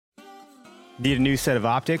Need a new set of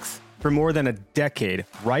optics? For more than a decade,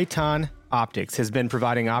 Right On Optics has been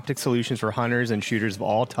providing optic solutions for hunters and shooters of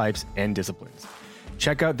all types and disciplines.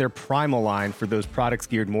 Check out their Primal line for those products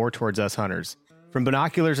geared more towards us hunters. From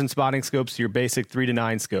binoculars and spotting scopes to your basic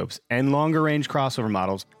 3-9 scopes and longer range crossover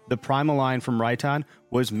models, the Primal line from Right On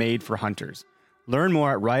was made for hunters. Learn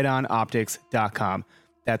more at rightonoptics.com.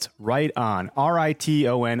 That's Right On,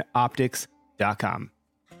 RITON optics.com.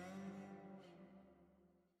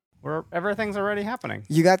 Where everything's already happening.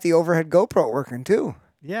 You got the overhead GoPro working too.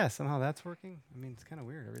 Yeah, somehow that's working. I mean, it's kind of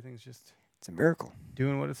weird. Everything's just... It's a miracle.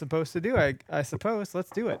 Doing what it's supposed to do, I suppose.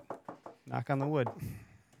 Let's do it. Knock on the wood.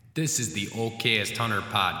 This is the Okayest Hunter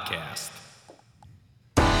Podcast.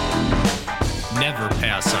 Never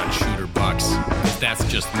pass on shooter bucks, because that's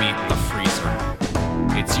just meat in the freezer.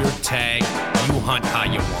 It's your tag, you hunt how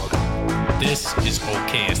you want. This is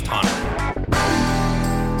Okayest Hunter.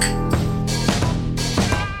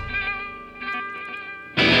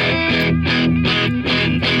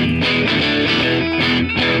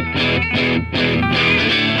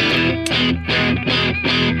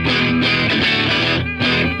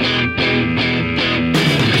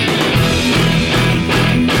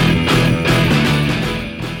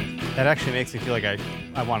 That actually makes me feel like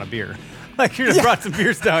I want a beer. Like you just brought some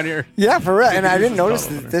beers down here. Yeah, for real. And I didn't notice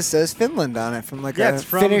that this says Finland on it from it's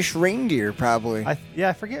from Finnish reindeer, probably.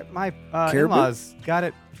 I forget my Caribou? in-laws got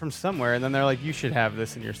it from somewhere, and then they're like, you should have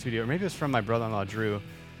this in your studio. Or maybe it was from my brother-in-law, Drew.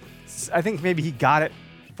 I think maybe he got it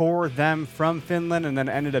for them from Finland and then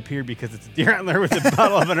ended up here because it's a deer antler with a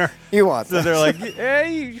bottle opener. You want So this. they're like,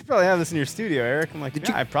 hey, you should probably have this in your studio, Eric. I'm like,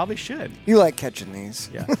 I probably should. You like catching these.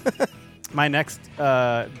 Yeah. My next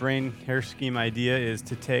brain hair scheme idea is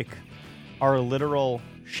to take our literal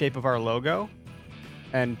shape of our logo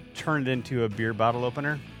and turn it into a beer bottle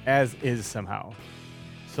opener as is somehow.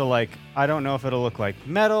 So like, I don't know if it'll look like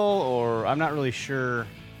metal or I'm not really sure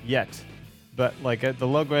yet, but like the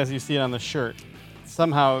logo as you see it on the shirt,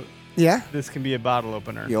 somehow this can be a bottle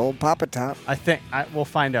opener. The old Papa Top. I think we'll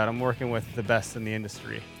find out. I'm working with the best in the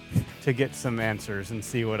industry to get some answers and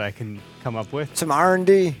see what I can come up with. Some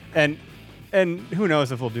R&D. And who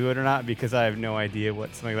knows if we'll do it or not, because I have no idea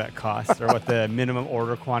what something like that costs or what the minimum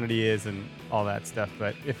order quantity is and all that stuff.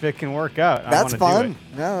 But if it can work out, I want to do it. That's fun.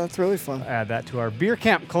 Yeah, that's really fun. Add that to our beer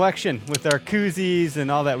camp collection with our koozies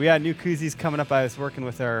and all that. We had new koozies coming up. I was working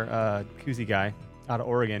with our koozie guy out of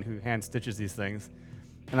Oregon who hand stitches these things.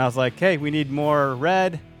 And I was like, hey, we need more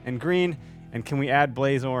red and green. And can we add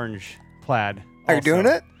blaze orange plaid? Are you doing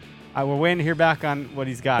it? We're waiting to hear back on what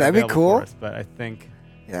he's got. That'd be available cool. For us, but I think...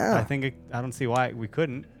 Yeah. I don't see why we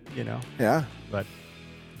couldn't, Yeah. But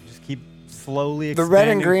just keep slowly The expanding red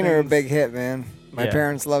and green are a things. big hit, man. My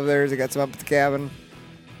parents love theirs. They got some up at the cabin.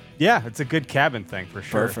 Yeah, it's a good cabin thing for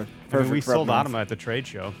sure. Perfect. I mean, we for sold up north. Ottima at the trade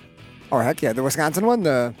show. Oh, heck yeah. The Wisconsin one?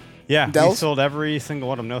 The Yeah, we Dells? sold every single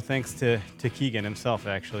one of them. No thanks to Keegan himself,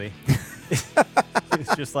 actually.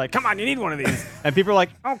 It's just like, come on, you need one of these. And people are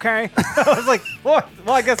like, okay. I was like, what?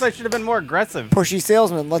 Well, I guess I should have been more aggressive. pushy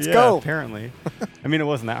salesman. Let's Yeah, go. apparently. I mean, it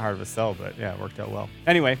wasn't that hard of a sell, but yeah, it worked out well.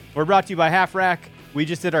 Anyway, we're brought to you by Half Rack. We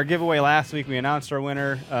just did our giveaway last week. We announced our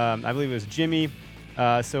winner. I believe it was Jimmy.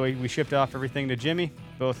 So we shipped off everything to Jimmy,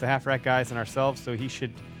 both the Half Rack guys and ourselves. So he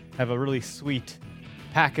should have a really sweet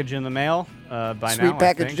package in the mail by now. Sweet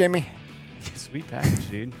package, Jimmy. Sweet package,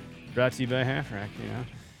 dude. Brought to you by Half Rack,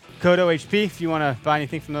 Code OHP if you want to buy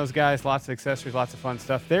anything from those guys. Lots of accessories, lots of fun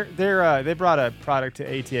stuff. They brought a product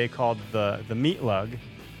to ATA called the Meat Lug,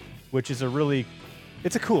 which is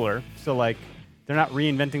it's a cooler. So like they're not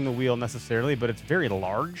reinventing the wheel necessarily, but it's very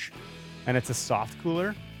large, and it's a soft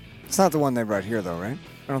cooler. It's not the one they brought here, though, right?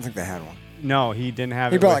 I don't think they had one. No, he didn't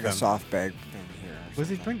have He it. brought with like a him. soft bag thing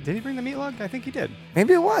here. Did he bring the Meat Lug? I think he did.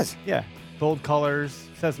 Maybe it was. Yeah. Bold colors,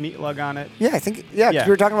 says Meat Lug on it. Yeah, I think. Yeah, 'cause we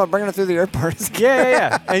were talking about bringing it through the airport.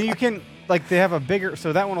 Yeah. And you can, like, they have a bigger,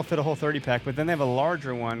 so that one will fit a whole 30 pack, but then they have a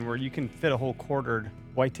larger one where you can fit a whole quartered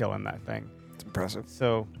whitetail in that thing. It's impressive.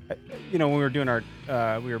 So, when we were doing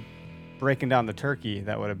we were breaking down the turkey,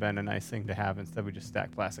 that would have been a nice thing to have. Instead, we just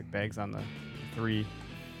stacked plastic bags on the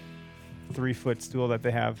 3-foot stool that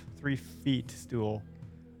they have. 3 feet stool.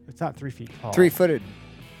 It's not 3 feet tall. 3-footed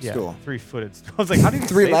stool. stool. 3-footed stool. I was like, how do you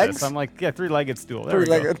Three say legs? this? I'm like, yeah, 3-legged stool. There we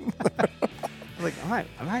go. 3-legged. I was like,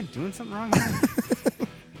 am I doing something wrong here?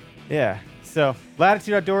 Yeah. So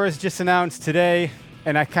Latitude Outdoors just announced today,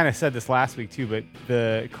 and I kind of said this last week too, but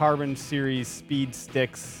the Carbon Series Speed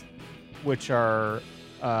Sticks, which are,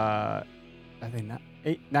 I think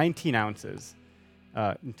 19 ounces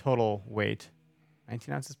in total weight.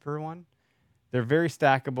 19 ounces per one. They're very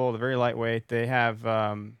stackable. They're very lightweight. They have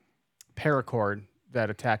paracord that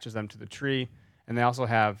attaches them to the tree, and they also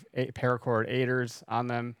have paracord aiders on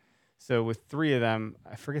them. So with 3 of them,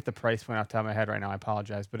 I forget the price point off the top of my head right now. I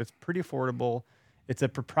apologize, but it's pretty affordable. It's a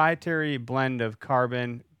proprietary blend of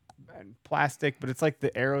carbon and plastic, but it's like the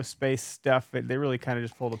aerospace stuff. They really kind of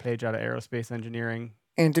just pulled a page out of aerospace engineering.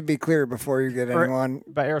 And to be clear, before you get anyone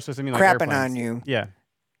by aerospace, I mean like crapping airplanes. on you, yeah,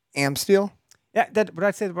 Amsteel, yeah. What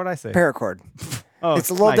I say? paracord. Oh,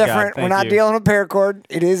 it's a little different. We're not dealing with paracord.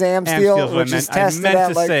 It is Amsteel, which is tested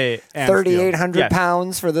at like 3,800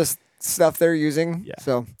 pounds for this stuff they're using. Yeah.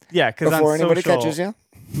 So because before anybody social, catches you.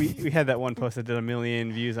 We had that one post that did 1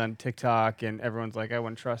 million views on TikTok, and everyone's like, I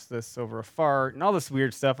wouldn't trust this over a fart, and all this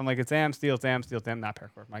weird stuff. I'm like, it's Amsteel, not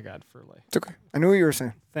paracord. My God, for like. It's okay. I knew what you were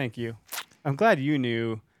saying. Thank you. I'm glad you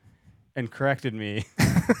knew and corrected me,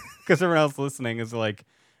 because everyone else listening is like,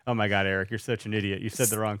 oh my God, Eric, you're such an idiot. You said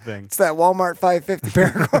the wrong thing. It's that Walmart 550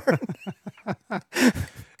 paracord.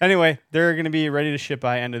 Anyway, they're going to be ready to ship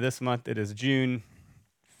by end of this month. It is June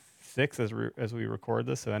 6th as we record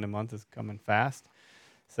this, so end of month is coming fast.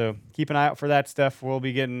 So keep an eye out for that stuff. We'll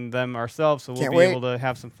be getting them ourselves, so we'll be able to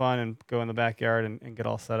have some fun and go in the backyard and get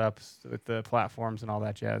all set up with the platforms and all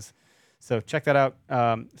that jazz. So check that out.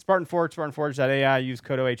 Spartan Forge, SpartanForge.ai. Use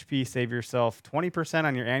code OHP. Save yourself 20%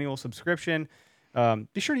 on your annual subscription.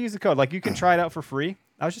 Be sure to use the code. Like, you can try it out for free.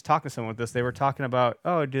 I was just talking to someone with this. They were talking about,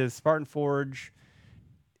 does Spartan Forge,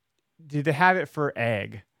 do they have it for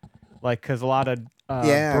ag? Like, because a lot of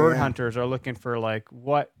bird hunters are looking for, like,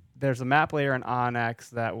 there's a map layer in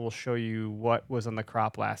Onyx that will show you what was on the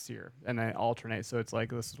crop last year, and then alternate. So it's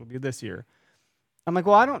like, this will be this year. I'm like,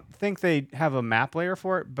 well, I don't think they have a map layer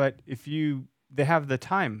for it, but they have the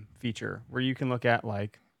time feature where you can look at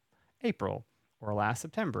like April or last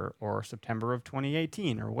September or September of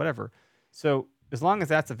 2018 or whatever. So as long as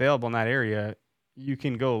that's available in that area, you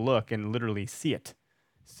can go look and literally see it.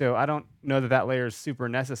 So I don't know that layer is super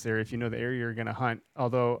necessary if you know the area you're going to hunt,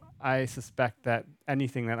 although I suspect that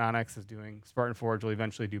anything that Onyx is doing, Spartan Forge will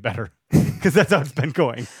eventually do better, because that's how it's been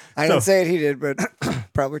going. I didn't say it, he did, but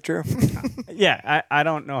probably true. Yeah, I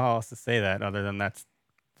don't know how else to say that other than that's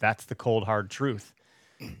the cold, hard truth.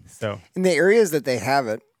 So in the areas that they have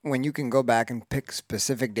it, when you can go back and pick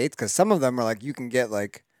specific dates, because some of them are like, you can get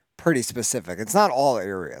like pretty specific. It's not all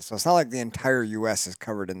areas, so it's not like the entire U.S. is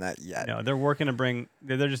covered in that yet. No, they're working to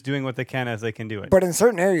they're just doing what they can as they can do it. But in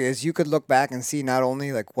certain areas, you could look back and see not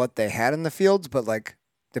only like what they had in the fields, but like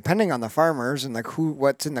depending on the farmers and like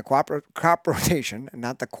what's in the crop rotation, and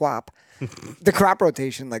not the quap, the crop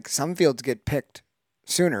rotation. Like some fields get picked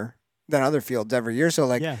sooner than other fields every year. So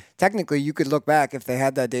like technically you could look back if they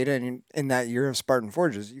had that data in that year of Spartan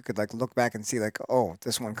Forges, you could like look back and see like, oh,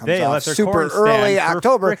 this one comes off super early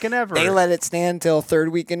October. They let it stand till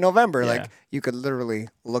 3rd week in November. Like you could literally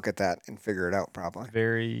look at that and figure it out probably.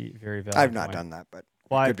 Very, very valid. I've not done that, but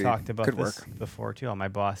I've talked about this before too. My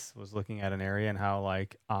boss was looking at an area and how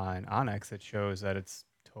like on Onyx it shows that it's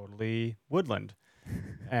totally woodland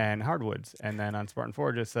and hardwoods, and then on Spartan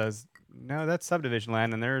Forge it says, no, that's subdivision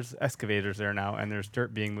land, and there's excavators there now, and there's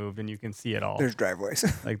dirt being moved, and you can see it all. There's driveways.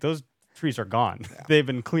 Like, those trees are gone. Yeah. They've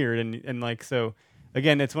been cleared, and like, so,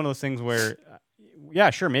 again, it's one of those things where,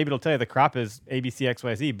 sure, maybe it'll tell you the crop is ABC,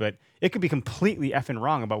 XYZ, but it could be completely effing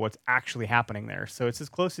wrong about what's actually happening there. So it's as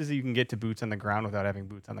close as you can get to boots on the ground without having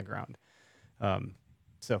boots on the ground.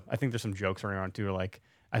 So I think there's some jokes around, too. Like,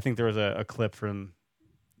 I think there was a clip from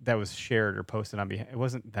that was shared or posted on behalf. It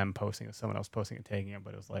wasn't them posting, it was someone else posting and taking it,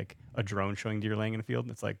 but it was like a drone showing deer laying in a field.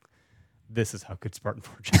 And it's like, this is how good Spartan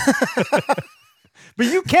Forge is. But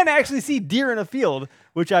you can actually see deer in a field,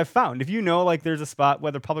 which I've found. If you know, like, there's a spot,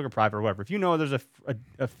 whether public or private or whatever, if you know there's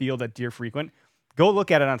a field that deer frequent, go look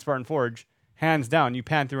at it on Spartan Forge. Hands down, you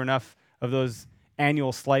pan through enough of those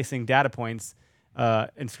annual slicing data points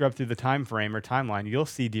and scrub through the time frame or timeline, you'll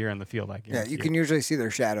see deer in the field. You can usually see their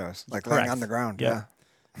shadows, like laying on the ground. Yeah.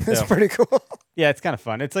 It's So, pretty cool. Yeah, it's kind of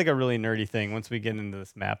fun. It's like a really nerdy thing. Once we get into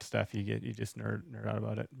this map stuff, you just nerd out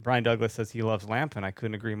about it. Brian Douglas says he loves LAMP, and I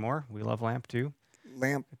couldn't agree more. We love LAMP too.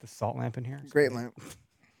 LAMP. Get the salt lamp in here. Great LAMP.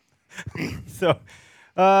 So,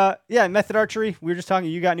 method archery. We were just talking.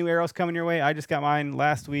 You got new arrows coming your way. I just got mine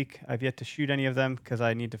last week. I've yet to shoot any of them because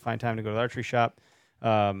I need to find time to go to the archery shop.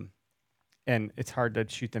 And it's hard to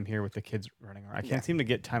shoot them here with the kids running around. I can't seem to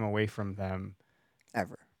get time away from them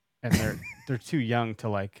ever. And they're too young to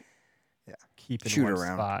like keep in one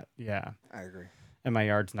spot. Yeah, I agree. And my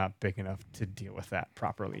yard's not big enough to deal with that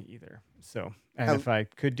properly either. So, and if I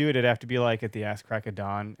could do it, it'd have to be like at the ass crack of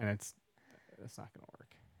dawn, and it's not gonna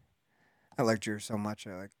work. I liked yours so much.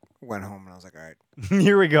 I went home and I was like, all right,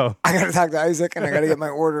 here we go. I gotta talk to Isaac and I gotta get my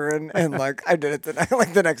order in, and like I did it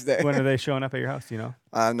the next day. When are they showing up at your house? Do you know?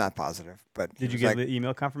 I'm not positive, but did you get the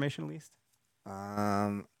email confirmation at least?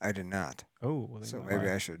 I did not. Oh, well, then So you know maybe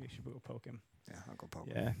what? I should. You should go poke him. Yeah, I'll go poke.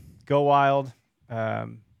 Yeah. Go Wild.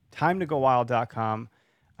 Timetogowild.com.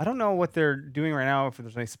 I don't know what they're doing right now, if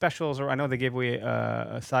there's any specials, or I know they gave away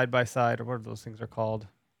a side-by-side, or what are those things are called?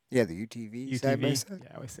 Yeah, the UTV. Side by side? Yeah,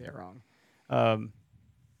 I always say it wrong.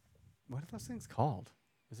 What are those things called?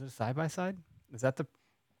 Is it a side-by-side? Is that the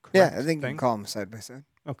correct Yeah, I think you thing? can call them side by side.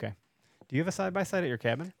 Okay. Do you have a side-by-side at your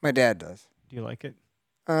cabin? My dad does. Do you like it?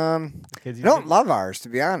 The kids I use don't it? love ours, to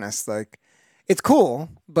be honest. Like, it's cool,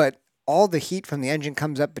 but all the heat from the engine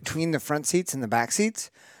comes up between the front seats and the back seats.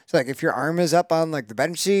 So, like, if your arm is up on like the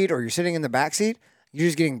bench seat or you're sitting in the back seat, you're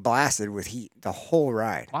just getting blasted with heat the whole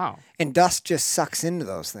ride. Wow. And dust just sucks into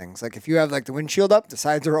those things. Like, if you have like the windshield up, the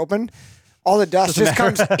sides are open, all the dust just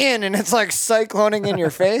comes in and it's like cycloning in your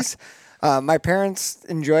face. My parents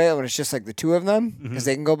enjoy it when it's just like the two of them because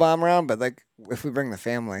they can go bomb around. But like if we bring the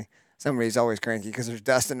family, somebody's always cranky because there's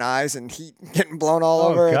dust in eyes and heat getting blown all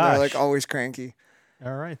over, and they're like gosh. always cranky.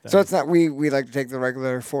 All right, then. So it's not we like to take the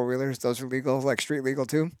regular 4-wheelers. Those are legal, like street legal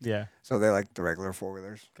too. Yeah. So they like the regular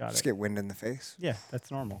 4-wheelers. Got Just it. get wind in the face. Yeah, that's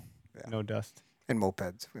normal. Yeah. No dust. And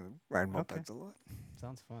mopeds. We ride mopeds a lot.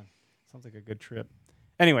 Sounds fun. Sounds like a good trip.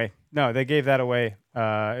 Anyway, no, they gave that away.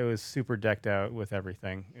 It was super decked out with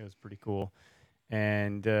everything. It was pretty cool.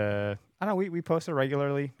 And I don't know, we post it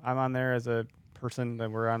regularly. I'm on there as a person,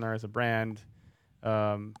 then we're on there as a brand.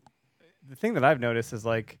 The thing that I've noticed is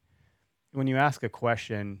like when you ask a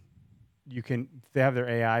question, they have their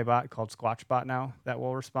AI bot called Squatchbot now that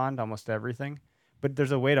will respond to almost everything. But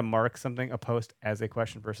there's a way to mark a post as a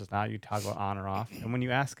question versus not. You toggle it on or off. And when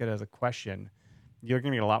you ask it as a question, you're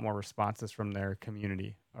going to get a lot more responses from their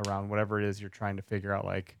community around whatever it is you're trying to figure out,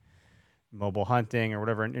 like mobile hunting or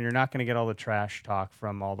whatever. And you're not going to get all the trash talk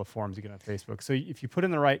from all the forums you get on Facebook. So if you put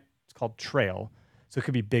in the right, it's called trail. So it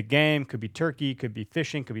could be big game, could be turkey, could be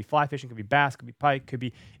fishing, could be fly fishing, could be bass, could be pike,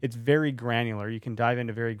 it's very granular. You can dive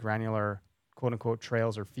into very granular, quote unquote,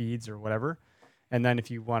 trails or feeds or whatever. And then if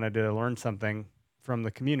you wanted to learn something from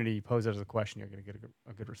the community, you pose it as a question, you're going to get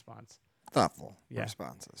a good response. Thoughtful Yeah.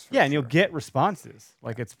 responses. Yeah, and you'll get responses.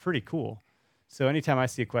 Like, it's pretty cool. So anytime I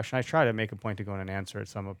see a question, I try to make a point to go in and answer it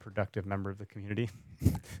so I'm a productive member of the community.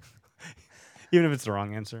 Even if it's the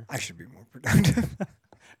wrong answer. I should be more productive.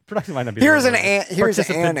 Productive might not be Here's the an right word. here's an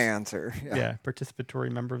Participant. answer. Yeah,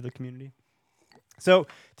 participatory member of the community. So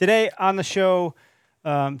today on the show, did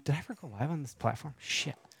I ever go live on this platform?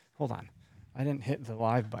 Shit. Hold on. I didn't hit the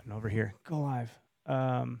live button over here. Go live.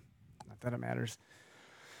 Not that it matters.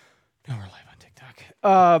 No, we're live on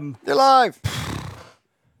TikTok. You're live.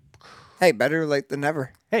 Hey, better late than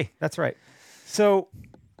never. Hey, that's right. So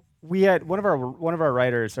we had one of our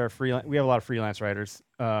writers, our freelance. We have a lot of freelance writers.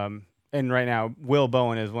 And right now, Will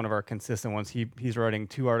Bowen is one of our consistent ones. He's writing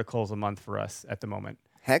 2 articles a month for us at the moment.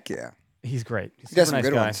 Heck yeah. He's great. He's He does a super some nice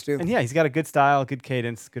good guy. ones, too. And yeah, he's got a good style, good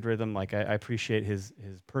cadence, good rhythm. Like I appreciate his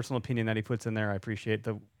personal opinion that he puts in there. I appreciate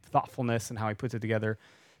the thoughtfulness and how he puts it together.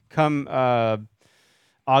 Come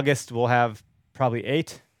August, we'll have probably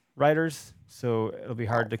 8 writers, so it'll be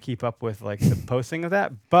hard to keep up with like the posting of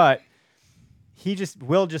that. But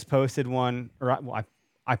Will just posted one, or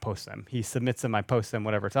I post them. He submits them, I post them,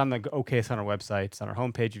 whatever. It's on the OKS Hunter website. It's on our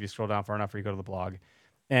homepage. If you scroll down far enough, or you go to the blog,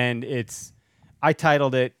 and I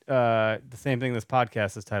titled it the same thing this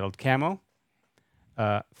podcast is titled, Camo,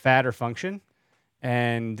 Fad or Function.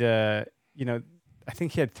 And, I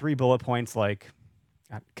think he had 3 bullet points like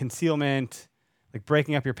concealment, like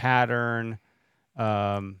breaking up your pattern,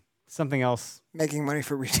 something else. Making money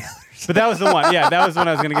for retailers. But that was the one. Yeah, that was the one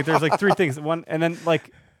I was going to get. There's like 3 things. One, and then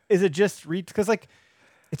like, is it just because like,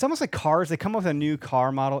 it's almost like cars. They come up with a new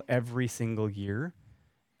car model every single year.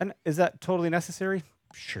 And is that totally necessary?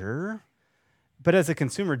 Sure. But as a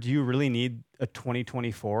consumer, do you really need a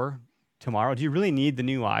 2024 tomorrow? Do you really need the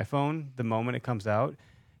new iPhone the moment it comes out?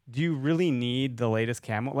 Do you really need the latest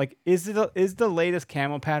camo? Like, is the latest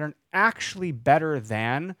camo pattern actually better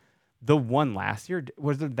than the one last year?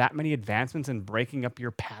 Was there that many advancements in breaking up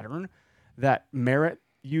your pattern that merit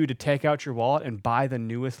you to take out your wallet and buy the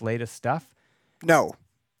newest, latest stuff? No.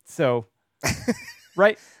 So,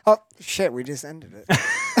 right? Oh, shit. We just ended it.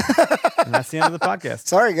 And that's the end of the podcast.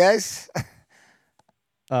 Sorry, guys.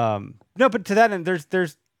 No, but to that end,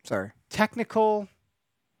 there's Sorry. technical.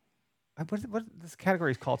 What this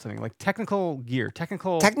category is called something like technical gear.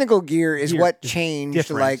 Technical gear is gear what is changed,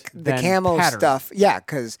 different like the than camo pattern. stuff. Yeah,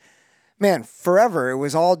 because, man, forever it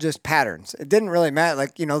was all just patterns. It didn't really matter.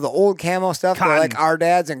 Like, the old camo stuff, they're like Cotton. our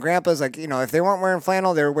dads and grandpas, like, if they weren't wearing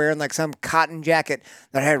flannel, they were wearing like some cotton jacket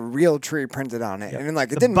that had real tree printed on it. Yep. And then,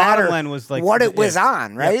 like, it The didn't bottom matter line was, like, what the it was it.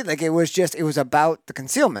 on, right? Like, it was about the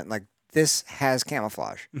concealment. Like, this has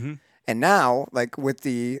camouflage. Mm-hmm. And now, like with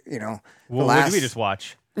the, Well, what did we just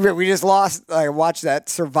watch? we just watched that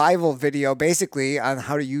survival video basically on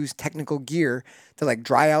how to use technical gear to like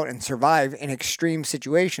dry out and survive in extreme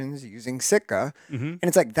situations using Sitka. And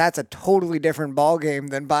it's like, that's a totally different ball game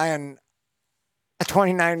than buying a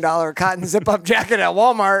 $29 cotton zip-up jacket at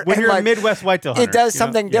Walmart. When and you're like, a Midwest whitetail hunter. it does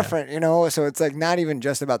something different, So it's like not even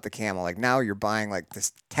just about the camo. Like now you're buying like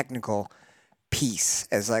this technical piece,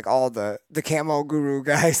 as like all the camo guru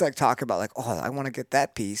guys like talk about, like, oh, I want to get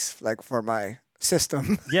that piece like for my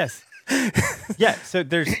system. Yes. Yeah. So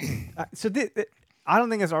there's, I don't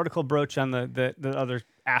think this article broached on the other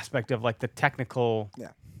aspect of like the technical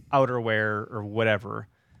outerwear or whatever.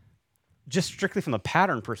 Just strictly from the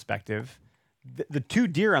pattern perspective, the 2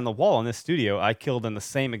 deer on the wall in this studio I killed in the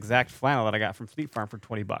same exact flannel that I got from Fleet Farm for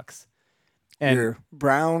 $20. And You're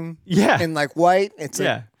brown, yeah, and like white. It's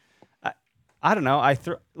yeah. I don't know.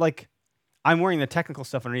 I'm wearing the technical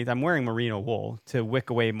stuff underneath. I'm wearing merino wool to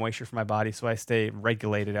wick away moisture from my body, so I stay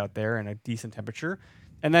regulated out there in a decent temperature.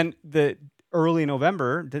 And then the early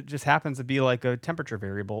November just happens to be like a temperature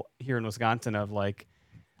variable here in Wisconsin of like,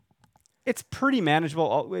 it's pretty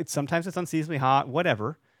manageable. Sometimes it's unseasonably hot,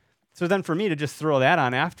 whatever. So then for me to just throw that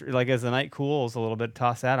on after, like as the night cools a little bit,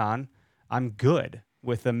 toss that on, I'm good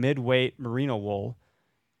with the mid-weight merino wool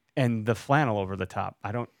and the flannel over the top.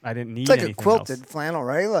 I didn't need anything else. It's like a quilted flannel,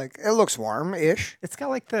 right? Like it looks warm-ish. It's got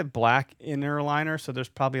like the black inner liner, so there's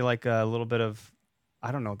probably like a little bit of,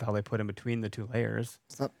 I don't know what the hell they put in between the 2 layers.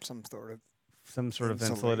 Some sort of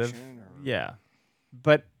insulative. or... Yeah.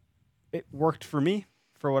 But it worked for me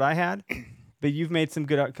for what I had. But you've made some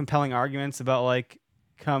good, compelling arguments about like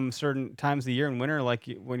come certain times of the year in winter, like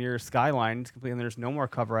when your skyline is completely and there's no more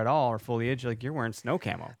cover at all or foliage, like you're wearing snow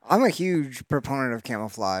camo. I'm a huge proponent of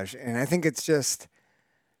camouflage, and I think it's just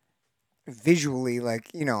visually,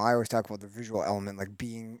 like, I always talk about the visual element, like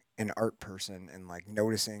being an art person and like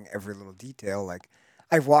noticing every little detail. Like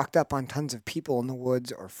I've walked up on tons of people in the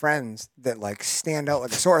woods or friends that like stand out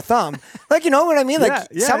like a sore thumb. Like, you know what I mean? Like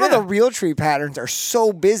some of the real tree patterns are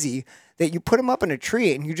so busy that you put them up in a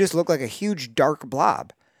tree and you just look like a huge dark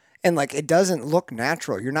blob. And like, it doesn't look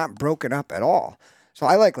natural. You're not broken up at all. So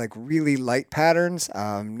I like really light patterns.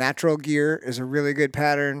 Natural Gear is a really good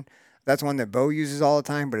pattern. That's one that Bo uses all the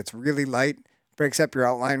time, but it's really light. Breaks up your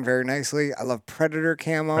outline very nicely. I love Predator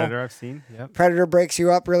camo. Predator I've seen, yep. Predator breaks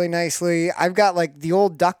you up really nicely. I've got like the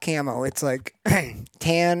old duck camo. It's like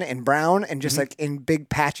tan and brown and just like in big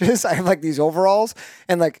patches. I have like these overalls,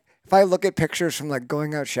 and like if I look at pictures from like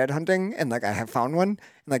going out shed hunting and like I have found one and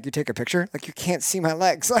like you take a picture, like you can't see my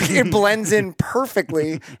legs. Like it blends in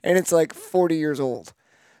perfectly, and it's like 40 years old.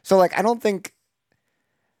 So like I don't think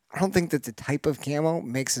that the type of camo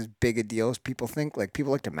makes as big a deal as people think. Like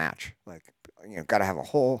people like to match. Like, got to have a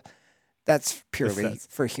whole. That's purely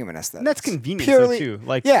for human aesthetics. And that's convenient though, too.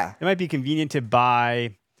 Like, it might be convenient to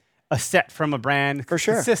buy a set from a brand. For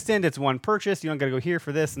sure. Consistent. It's one purchase. You don't got to go here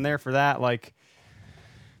for this and there for that. Like,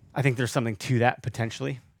 I think there's something to that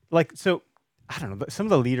potentially. Like, so I don't know. But some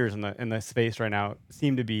of the leaders in the space right now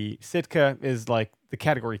seem to be Sitka is like the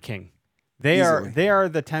category king. They are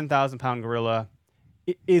the 10,000 pound gorilla.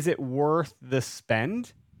 Is it worth the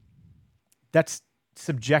spend? That's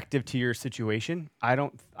subjective to your situation.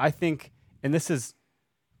 I think, and this is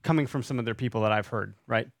coming from some of their people that I've heard,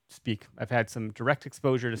 right, speak. I've had some direct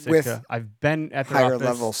exposure to Sitka. I've been at their higher office,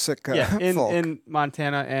 level Sitka in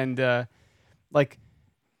Montana, and like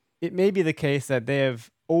it may be the case that they have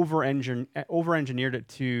over-engineered it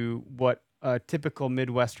to what a typical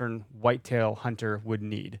Midwestern whitetail hunter would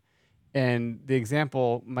need. And the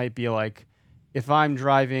example might be like, if I'm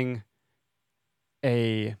driving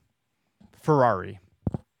a Ferrari,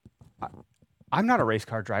 I'm not a race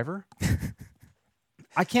car driver.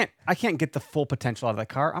 I can't get the full potential out of that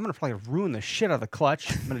car. I'm gonna probably ruin the shit out of the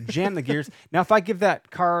clutch. I'm gonna jam the gears. Now, if I give that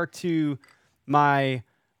car to my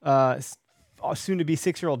soon-to-be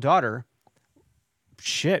 6-year-old daughter,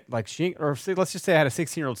 shit, like let's just say I had a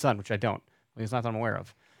 16-year-old son, which I don't. Well, it's not that I'm aware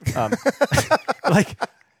of. Like.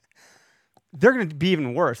 They're going to be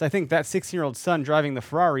even worse. I think that 16-year-old son driving the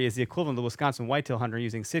Ferrari is the equivalent of the Wisconsin whitetail hunter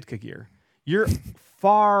using Sitka gear. You're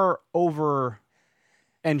far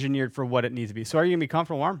over-engineered for what it needs to be. So are you going to be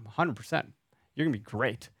comfortable warm? 100%. You're going to be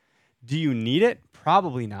great. Do you need it?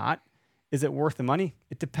 Probably not. Is it worth the money?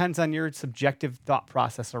 It depends on your subjective thought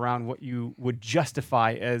process around what you would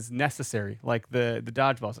justify as necessary. Like the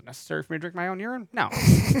dodgeball. Is it necessary for me to drink my own urine? No.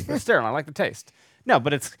 It's sterile. I like the taste. No,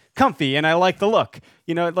 but it's comfy and I like the look.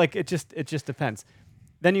 Like it just depends.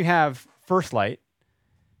 Then you have First Light,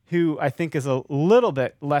 who I think is a little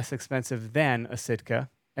bit less expensive than a Sitka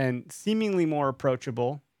and seemingly more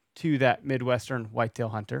approachable, to that Midwestern whitetail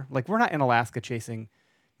hunter. Like, we're not in Alaska chasing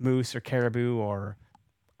moose or caribou or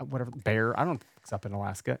whatever, bear. I don't think it's up in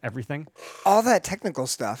Alaska. Everything. All that technical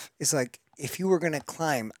stuff is like if you were going to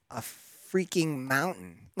climb a freaking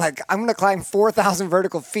mountain. Like, I'm going to climb 4,000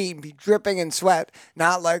 vertical feet and be dripping in sweat.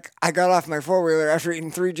 Not like I got off my four-wheeler after eating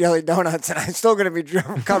 3 jelly donuts and I'm still going to be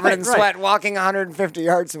covered in sweat walking 150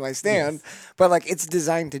 yards to my stand. Yes. But, like, it's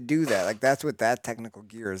designed to do that. Like, that's what that technical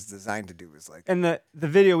gear is designed to do. Is like. And the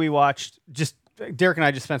video we watched, just Derek and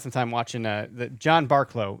I just spent some time watching that John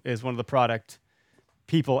Barklow is one of the product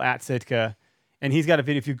people at Sitka. And he's got a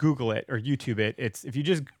video, if you Google it or YouTube it, it's if you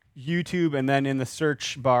just YouTube and then in the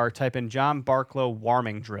search bar type in John Barklow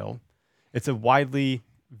warming drill. It's a widely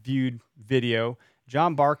viewed video.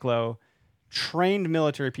 John Barklow trained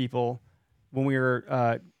military people when we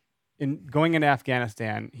were going into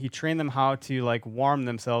Afghanistan. He trained them how to like warm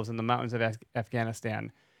themselves in the mountains of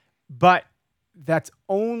Afghanistan. But that's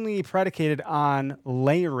only predicated on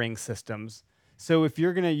layering systems. So if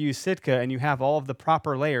you're going to use Sitka and you have all of the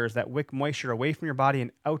proper layers that wick moisture away from your body and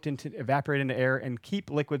out into evaporate into air and keep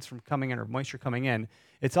liquids from coming in or moisture coming in,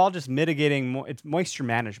 it's all just mitigating. It's moisture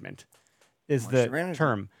management is the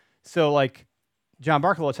term. So like John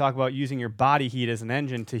Barklow will talk about using your body heat as an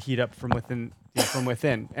engine to heat up from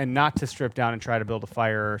within, and not to strip down and try to build a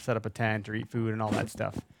fire or set up a tent or eat food and all that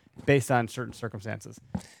stuff based on certain circumstances.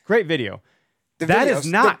 Great video. That is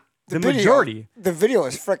not the majority. The video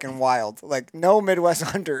is freaking wild. Like, no Midwest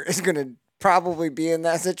hunter is going to probably be in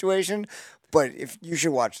that situation, but if you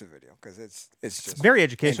should watch the video because it's just very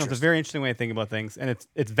educational. It's a very interesting way of thinking about things, and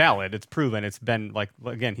it's valid. It's proven. It's been like,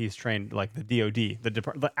 again, he's trained like the DoD,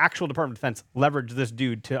 the actual Department of Defense leveraged this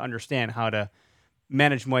dude to understand how to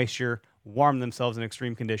manage moisture, warm themselves in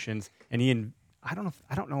extreme conditions, and I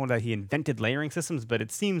don't know that he invented layering systems, but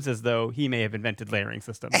it seems as though he may have invented layering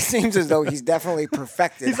systems. It seems as though he's definitely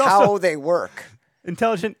perfected how they work.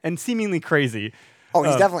 Intelligent and seemingly crazy. Oh,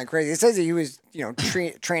 he's definitely crazy. It says that he was,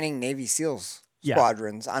 training Navy SEALs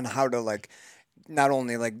squadrons on how to like not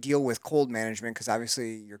only like deal with cold management, because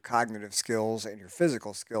obviously your cognitive skills and your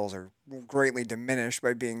physical skills are greatly diminished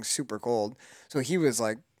by being super cold. So he was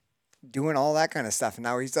like doing all that kind of stuff, and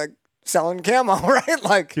now he's like selling camo, right?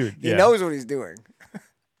 Like, dude, he knows what he's doing.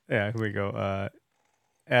 Yeah, here we go.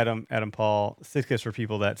 Adam Paul, Sitka's for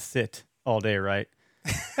people that sit all day, right?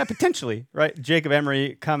 Yeah, potentially, right? Jacob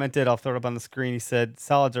Emery commented, I'll throw it up on the screen. He said,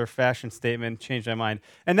 solids are a fashion statement, changed my mind.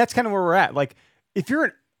 And that's kind of where we're at. Like, if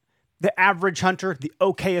you're the average hunter, the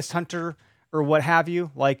okayest hunter, or what have you,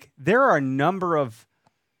 like, there are a number of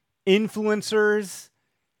influencers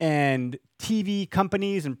and TV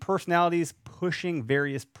companies and personalities pushing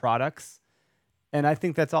various products. And I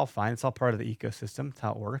think that's all fine. It's all part of the ecosystem. It's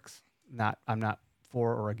how it works. I'm not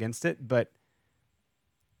for or against it, but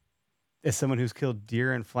as someone who's killed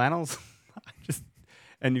deer in flannels,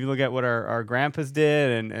 and you look at what our grandpas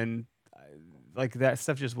did and like that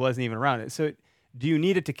stuff just wasn't even around. So do you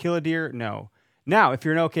need it to kill a deer? No. Now, if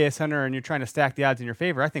you're an OKS hunter and you're trying to stack the odds in your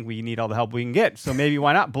favor, I think we need all the help we can get. So maybe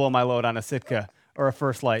why not blow my load on a Sitka or a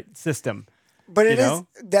First Light system? But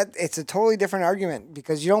it's a totally different argument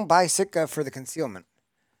because you don't buy Sitka for the concealment.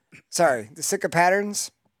 Sorry, the Sitka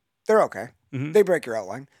patterns, they're okay. Mm-hmm. They break your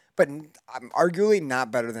outline, but I'm arguably not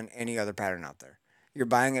better than any other pattern out there. You're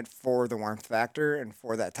buying it for the warmth factor and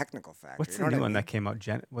for that technical factor. What's the new one that came out?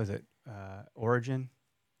 Was it Origin?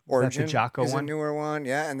 Origin the Jocko is one? A newer one,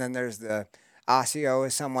 yeah. And then there's the Osseo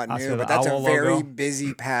is somewhat Osseo, new, but that's a very logo.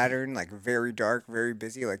 busy pattern, like very dark, very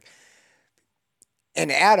busy. Like,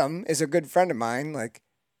 and Adam is a good friend of mine. Like,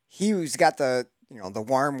 he's got the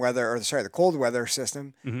the cold weather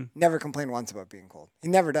system. Mm-hmm. Never complained once about being cold. He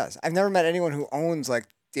never does. I've never met anyone who owns like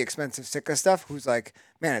the expensive Sitka stuff who's like,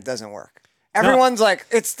 man, it doesn't work. Everyone's like,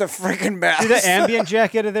 it's the freaking best. See, the ambient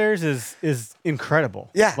jacket of theirs is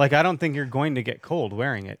incredible. Yeah. Like, I don't think you're going to get cold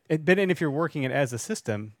wearing it. And if you're working it as a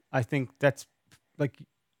system, I think that's like,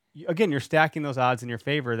 again, you're stacking those odds in your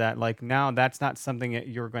favor that like now that's not something that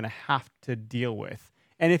you're going to have to deal with.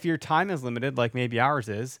 And if your time is limited, like maybe ours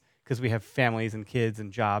is, because we have families and kids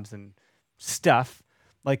and jobs and stuff,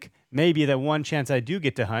 like maybe that one chance I do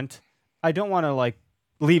get to hunt, I don't want to like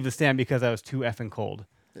leave the stand because I was too effing cold.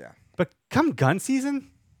 Yeah. But come gun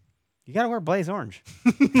season, you got to wear blaze orange.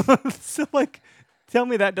 So like, tell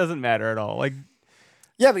me that doesn't matter at all. Like,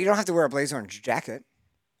 yeah, but you don't have to wear a blaze orange jacket.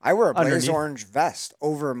 I wear a blaze underneath. Orange vest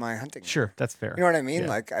over my hunting. Sure, that's fair. You know what I mean? Yeah.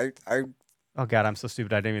 Like I. Oh God, I'm so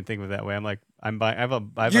stupid. I didn't even think of it that way. I'm like, I'm buying.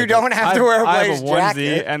 You don't have to wear a blaze I have a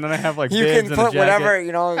onesie, jacket. and then I have like you bibs can and a put jacket.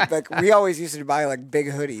 whatever like we always used to buy like big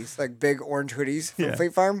hoodies, like big orange hoodies from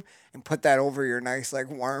Fleet Farm, and put that over your nice like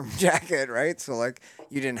warm jacket, right? So like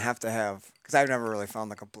you didn't have to have. because I've never really found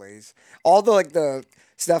like a blaze. All the like the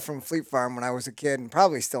stuff from Fleet Farm when I was a kid, and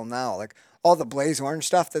probably still now, like all the blaze orange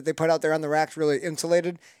stuff that they put out there on the racks, really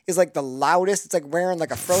insulated, is like the loudest. It's like wearing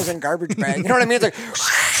like a frozen garbage bag. You know what I mean? It's like,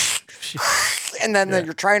 and then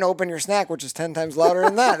you're trying to open your snack, which is 10 times louder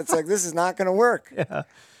than that. It's like, this is not going to work. Yeah.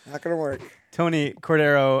 Not going to work. Tony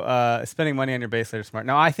Cordero, spending money on your base layer smart.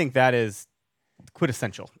 Now, I think that is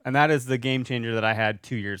quintessential, and that is the game changer that I had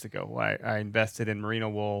 2 years ago. I invested in merino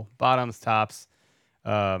wool bottoms, tops,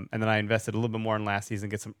 and then I invested a little bit more in last season,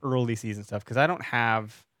 get some early season stuff, because I don't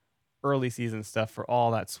have early season stuff for all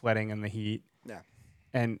that sweating and the heat. Yeah.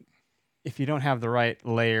 And if you don't have the right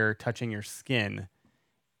layer touching your skin,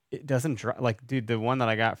 it doesn't dry. Like, dude, the one that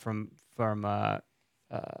I got from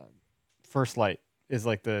First Light is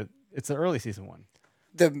like it's the early season one.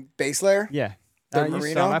 The base layer? Yeah. The You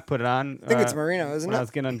merino? saw 'em. I put it on. I think it's merino, isn't when it? I was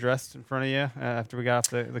getting undressed in front of you after we got off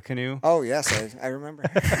the canoe. Oh, yes, I remember.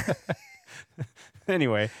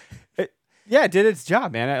 Anyway, it did its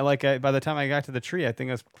job, man. By the time I got to the tree, I think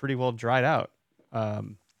it was pretty well dried out.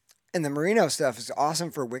 And the merino stuff is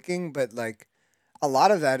awesome for wicking, but like a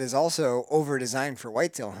lot of that is also over designed for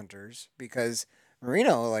whitetail hunters because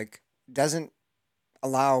merino like doesn't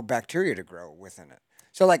allow bacteria to grow within it.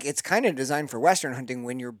 So like it's kind of designed for western hunting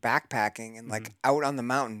when you're backpacking and like out on the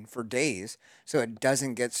mountain for days, so it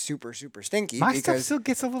doesn't get super super stinky. My stuff still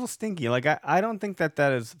gets a little stinky. Like I don't think that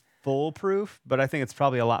is foolproof, but I think it's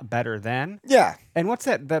probably a lot better than. Yeah. And what's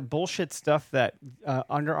that bullshit stuff that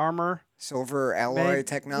Under Armour silver alloy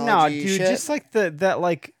technology? No, dude, shit? just like that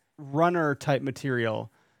like runner type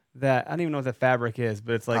material that I don't even know what the fabric is,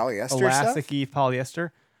 but it's like polyester elasticy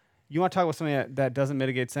polyester. You want to talk about something that doesn't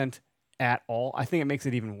mitigate scent at all? I think it makes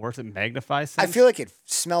it even worse. It magnifies scent. I feel like it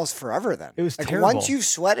smells forever then. It was like terrible. Once you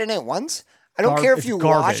sweat in it once, I don't care if you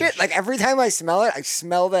wash it. Like every time I smell it, I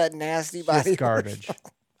smell that nasty body. It's garbage.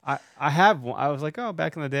 I have one. I was like, oh,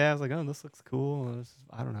 back in the day, I was like, oh, this looks cool.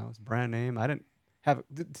 I don't know. It's a brand name. I didn't have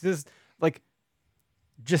this. Like,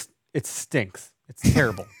 just it stinks. It's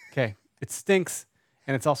terrible. Okay, it stinks,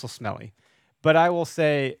 and it's also smelly. But I will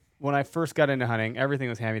say, when I first got into hunting, everything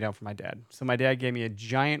was hand me down from my dad. So my dad gave me a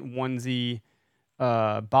giant onesie,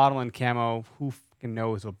 bottle and camo. Who fucking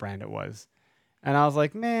knows what brand it was? And I was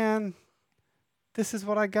like, man, this is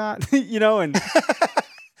what I got, And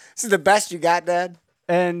this is the best you got, Dad.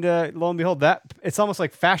 And lo and behold, that it's almost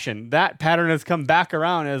like fashion. That pattern has come back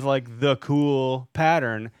around as like the cool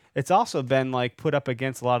pattern. It's also been like put up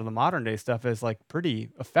against a lot of the modern day stuff as like pretty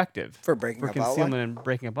effective for breaking up concealment outline? and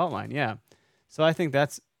breaking up outline. Yeah, so I think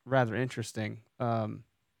that's rather interesting. My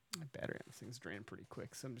battery on this thing's draining pretty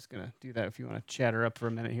quick, so I'm just gonna do that. If you want to chatter up for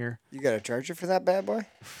a minute here, You got a charger for that bad boy?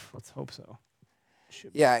 let's hope so.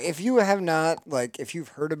 Yeah, if you have not, like, if you've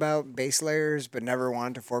heard about base layers but never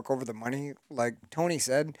wanted to fork over the money, like Tony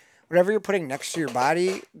said, whatever you're putting next to your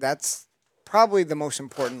body, that's probably the most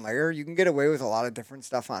important layer. You can get away with a lot of different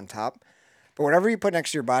stuff on top, but whatever you put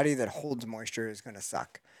next to your body that holds moisture is going to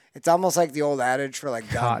suck. It's almost like the old adage for, like,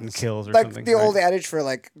 Cotton guns. kills or like something. the old adage for,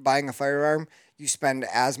 like, buying a firearm, you spend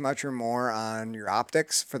as much or more on your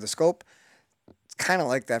optics for the scope. Kind of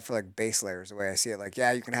like that for like base layers, the way I see it. Like,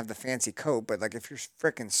 yeah, you can have the fancy coat, but like if you're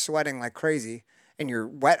freaking sweating like crazy and you're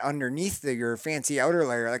wet underneath your fancy outer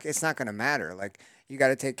layer, like it's not going to matter. Like you got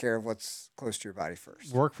to take care of what's close to your body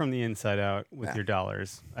first. Work from the inside out with your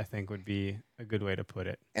dollars, I think would be a good way to put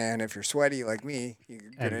it. And if you're sweaty like me, you're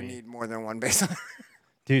going to need more than one base layer.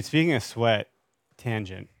 Dude, speaking of sweat,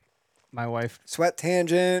 tangent. My wife Sweat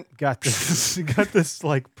tangent. got this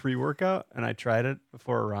like pre-workout, and I tried it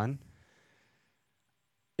before a run.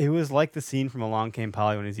 It was like the scene from Along Came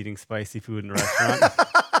Polly when he's eating spicy food in a restaurant.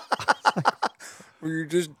 Were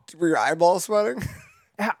your eyeballs sweating?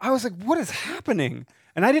 I was like, what is happening?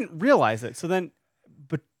 And I didn't realize it. So then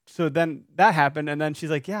that happened, and then she's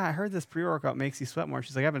like, yeah, I heard this pre-workout makes you sweat more.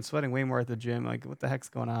 She's like, I've been sweating way more at the gym. Like, what the heck's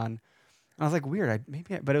going on? And I was like, weird.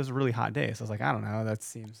 But it was a really hot day, so I was like, I don't know. That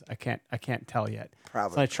seems I can't tell yet.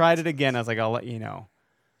 Probably. So I tried it again. I was like, I'll let you know.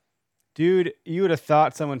 Dude, you would have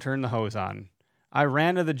thought someone turned the hose on. I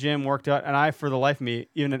ran to the gym, worked out, and for the life of me,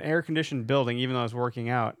 even an air-conditioned building, even though I was working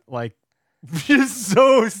out, like, just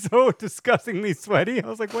so disgustingly sweaty. I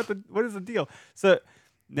was like, what is the deal? So,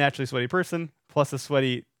 naturally sweaty person, plus a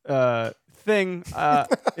sweaty thing,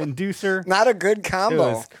 inducer. Not a good It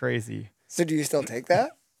combo. was crazy. So do you still take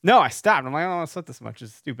that? No, I stopped. I'm like, I don't want to sweat this much.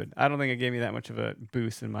 It's stupid. I don't think it gave me that much of a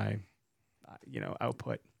boost in my,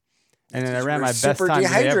 output. And then I ran my best time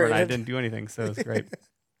today ever, and I didn't do anything, so it was great.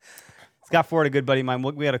 Scott Ford, a good buddy of mine.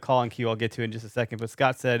 We had a call on queue. I'll get to it in just a second. But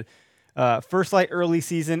Scott said, First Light early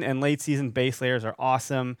season and late season base layers are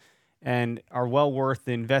awesome. and are well worth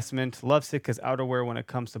the investment. Love Sitka's outerwear when it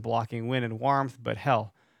comes to blocking wind and warmth, but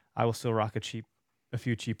hell, I will still rock a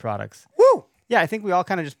few cheap products. Woo! Yeah, I think we all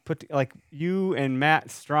kind of just put like you and Matt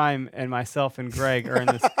Strime and myself and Greg are in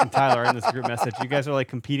this and Tyler are in this group message. You guys are like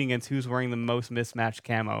competing against who's wearing the most mismatched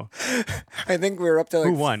camo. I think we were up to like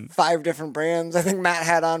Who won? 5 different brands. I think Matt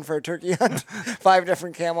had on for a turkey hunt 5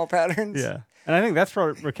 different camo patterns. Yeah, and I think that's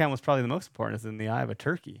where camo's probably the most important is in the eye of a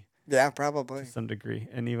turkey. Yeah, probably. To some degree.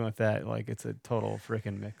 And even with that, like it's a total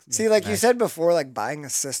freaking mix. See, like you said before, like buying a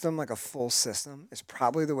system, like a full system is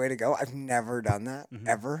probably the way to go. I've never done that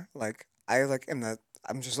ever. Like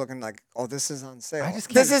I'm just looking like, oh, this is on sale.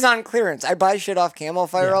 This is on clearance. I buy shit off Camo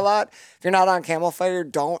Fire a lot. If you're not on Camo Fire,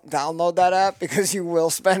 don't download that app because you will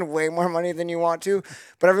spend way more money than you want to.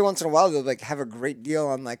 But every once in a while, they'll like have a great deal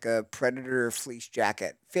on like a Predator fleece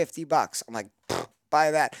jacket, $50. I'm like,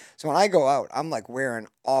 buy that. So when I go out, I'm like wearing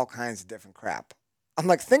all kinds of different crap. I'm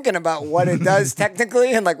like thinking about what it does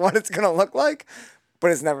technically and like what it's gonna look like, but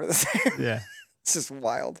it's never the same. Yeah, it's just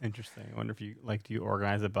wild. Interesting. I wonder if you like, do you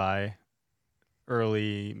organize it by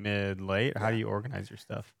early, mid, late? Or how do you organize your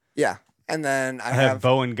stuff? Yeah, and then I have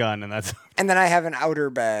bow and gun, and that's. And then I have an outer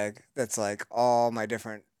bag that's like all my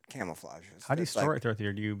different camouflages. How do you store it throughout the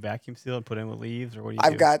year? Do you vacuum seal it, put it in with leaves, or what do you do?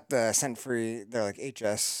 I've got the scent free. They're like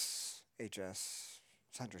HS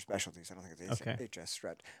Hunter Specialties. I don't think it's HS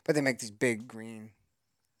Shred, but they make these big green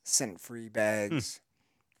scent free bags.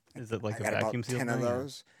 Is it like I a got vacuum seal? 10 of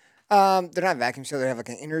those. They're not vacuum sealed. They have like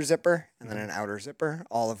an inner zipper and then an outer zipper,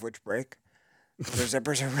 all of which break. Their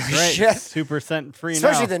zippers are really shit. Super scent free,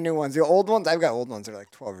 especially now. The new ones. The old ones, I've got old ones that are like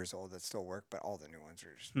 12 years old that still work, but all the new ones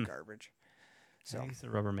are just garbage. So I use the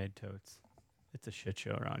Rubbermaid totes. It's a shit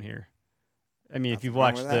show around here. I mean, if you've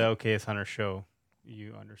watched the OKS Hunter show,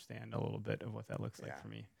 you understand a little bit of what that looks like for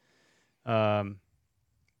me.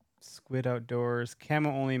 Squid Outdoors. Camo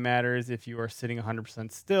only matters if you are sitting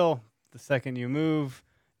 100% still. The second you move,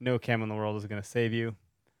 no camo in the world is going to save you.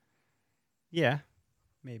 Yeah,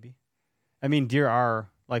 maybe. I mean, deer are,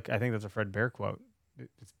 like, I think that's a Fred Bear quote.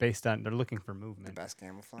 It's based on, they're looking for movement. The best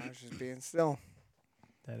camouflage is being still.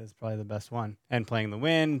 That is probably the best one. And playing the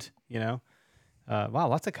wind, you know. Wow,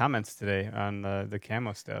 lots of comments today on the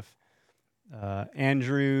camo stuff.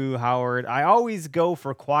 Andrew, Howard, I always go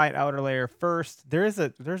for quiet outer layer first. There's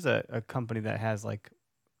a company that has like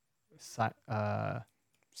silent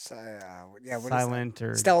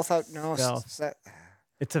or stealth out.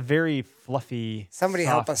 It's a very fluffy. Somebody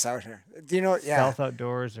help us out here. Do you know? Yeah. Stealth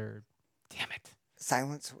Outdoors or damn it.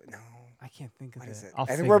 Silence. No. I can't think of it. I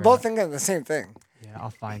think we're both thinking of the same thing. Yeah,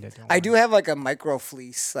 I'll find it. I do have like a micro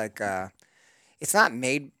fleece. Like it's not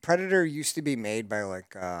made. Predator used to be made by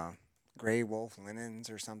like Gray Wolf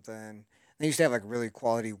Linens or something. They used to have like really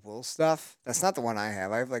quality wool stuff. That's not the one I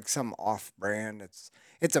have. I have like some off-brand.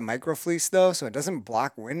 It's a micro fleece though, so it doesn't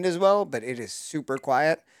block wind as well, but it is super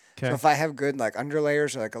quiet. Okay. So if I have good like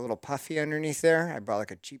underlayers or like a little puffy underneath there, I bought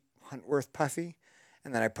like a cheap Huntworth puffy,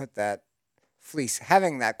 and then I put that fleece.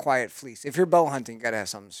 Having that quiet fleece. If you're bow hunting, you gotta have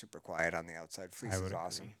something super quiet on the outside. Fleece is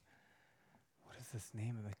awesome. What is this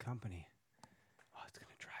name of the company? Oh, it's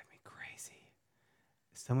gonna drive me crazy.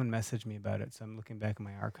 Someone messaged me about it, so I'm looking back in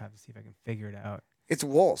my archive to see if I can figure it out. It's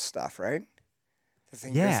wool stuff, right? The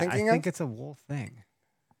thing you're thinking I think it's a wool thing.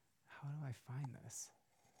 How do I find this?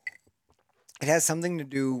 It has something to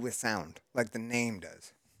do with sound, like the name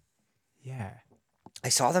does. Yeah. I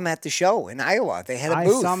saw them at the show in Iowa. They had a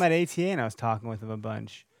booth. I saw them at ATA, and I was talking with them a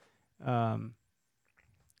bunch.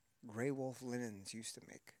 Gray Wolf Linens used to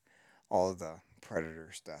make all of the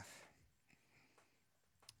Predator stuff.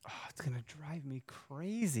 Oh, it's going to drive me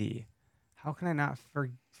crazy. How can I not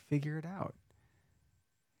figure it out?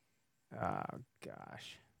 Oh,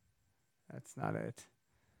 gosh. That's not it.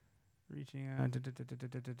 Reaching out.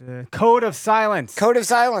 Code of Silence. Code of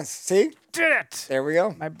Silence. See? Did it. There we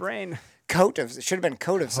go. My brain. It should have been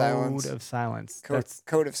Code of Silence. Code of Silence.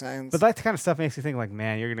 Code of Silence. But that kind of stuff makes you think like,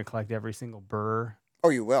 man, you're going to collect every single burr. Oh,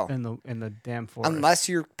 you will. In the damn forest. Unless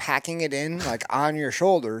you're packing it in like on your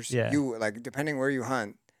shoulders. Yeah. You like depending where you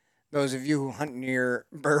hunt. Those of you who hunt near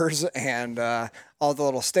burrs and all the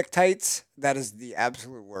little stick tights, that is the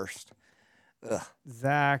absolute worst. Ugh.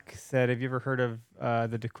 Zach said, have you ever heard of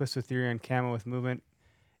the DeQuisto theory on camo with movement?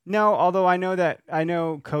 No, although I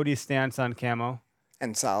know Cody's stance on camo.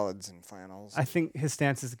 And solids and flannels. I think his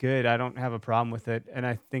stance is good. I don't have a problem with it. And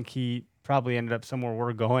I think he probably ended up somewhere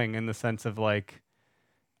we're going in the sense of like,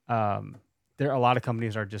 there are a lot of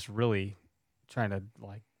companies are just really trying to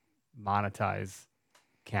like monetize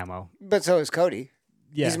camo. But so is Cody.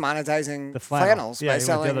 Yeah. He's monetizing the flannels by the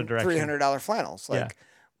selling $300 flannels. Like,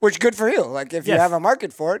 Which good for you. Like if you Yes. have a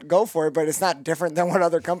market for it, go for it. But it's not different than what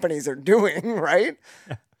other companies are doing, right?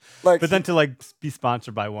 Like, But then to like be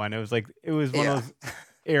sponsored by one, it was one of those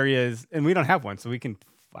areas, and we don't have one, so I can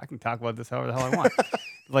talk about this however the hell I want.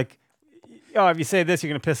 Like, if you say this, you're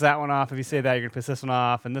gonna piss that one off. If you say that, you're gonna piss this one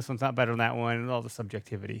off, and this one's not better than that one, and all the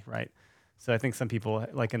subjectivity, right? So I think some people,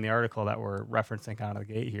 like in the article that we're referencing out of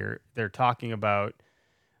the gate here, they're talking about,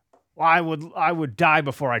 well, I would die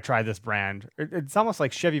before I try this brand. It's almost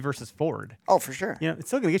like Chevy versus Ford. oh, for sure. It's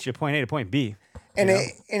still gonna get you to point A to point B. And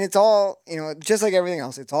it's all, just like everything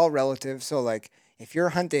else, it's all relative. So like if you're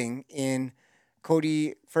hunting in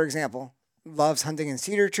Cody, for example, loves hunting in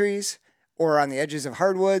cedar trees or on the edges of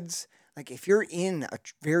hardwoods, like if you're in a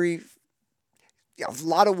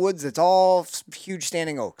lot of woods that's all huge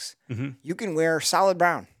standing oaks, you can wear solid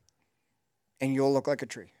brown and you'll look like a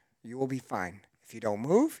tree. You will be fine. If you don't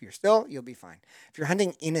move, you'll be fine. If you're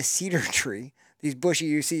hunting in a cedar tree, these bushy,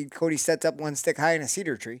 you see Cody sets up one stick high in a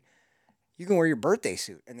cedar tree, you can wear your birthday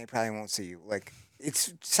suit and they probably won't see you. Like,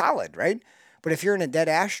 it's solid, right? But if you're in a dead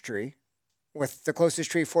ash tree with the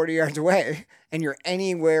closest tree 40 yards away and you're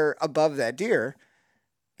anywhere above that deer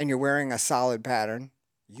and you're wearing a solid pattern,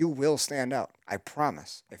 you will stand out. I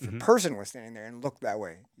promise. If a person was standing there and looked that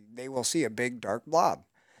way, they will see a big dark blob.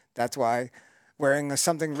 That's why wearing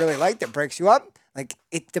something really light that breaks you up, like,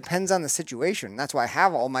 it depends on the situation. That's why I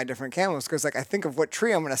have all my different camos, because like I think of what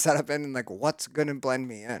tree I'm going to set up in and like what's going to blend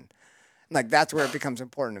me in. Like, that's where it becomes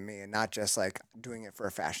important to me, and not just like doing it for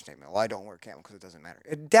a fashion statement. Well, I don't wear camo because it doesn't matter.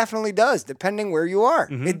 It definitely does, depending where you are.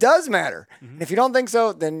 It does matter. And if you don't think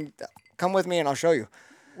so, then come with me and I'll show you.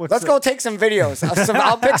 Let's go take some videos.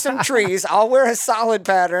 I'll pick some trees. I'll wear a solid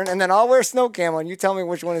pattern, and then I'll wear snow camo, and you tell me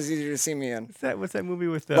which one is easier to see me in. What's that movie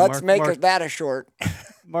with Let's make that a short.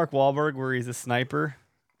 Mark Wahlberg, where he's a sniper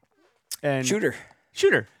and Shooter.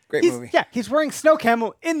 Great movie. Yeah, he's wearing snow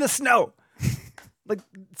camo in the snow. Like,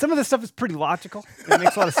 some of this stuff is pretty logical. It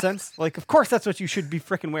makes a lot of sense. Like, of course, that's what you should be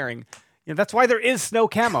freaking wearing. That's why there is snow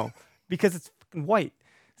camo, because it's white.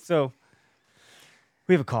 So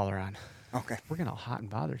we have a caller on. Okay. We're getting all hot and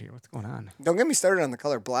bothered here. What's going on? Don't get me started on the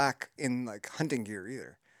color black in like hunting gear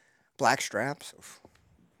either. Black straps. Oof.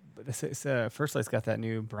 But this is, First Light's got that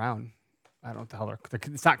new brown. I don't know what the hell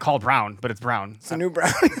it's not called brown, but it's brown. It's a new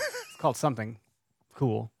brown. It's called something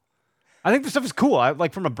cool. I think this stuff is cool.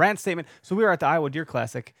 Like, from a brand statement. So we were at the Iowa Deer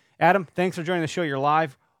Classic. Adam, thanks for joining the show. You're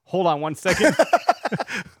live. Hold on one second.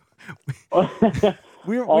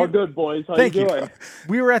 All good, boys. How thank you doing?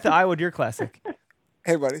 We were at the Iowa Deer Classic.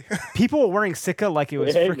 Hey, buddy. People were wearing Sitka like it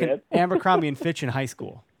was freaking Abercrombie and Fitch in high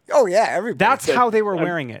school. Oh, yeah, everybody. That's how they were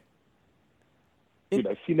wearing it. Dude,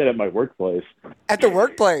 I've seen that at my workplace. At the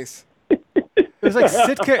workplace. It was like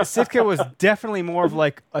Sitka was definitely more of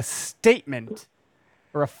like a statement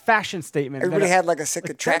or a fashion statement. Everybody had like a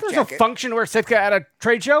Sitka track There's jacket. no function wear Sitka at a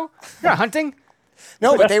trade show. You're not hunting.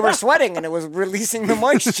 No, but they were sweating and it was releasing the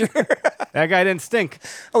moisture. That guy didn't stink.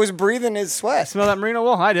 I was breathing his sweat. Smell that merino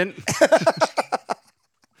wool? I didn't.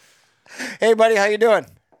 Hey, buddy, how you doing?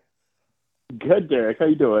 Good, Derek. How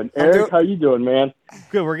you doing? Eric, how you doing, man?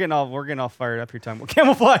 Good. We're getting all fired up here. Talking about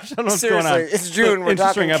camouflage. I don't know what's Seriously, going on. it's June. We're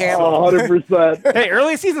talking Interesting camo. episode. 100%. Hey,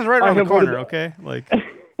 early season's right around the have one of corner. the- Okay, like,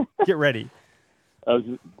 get ready. I was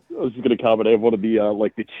just gonna comment. I have one of the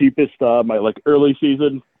like the cheapest. My like early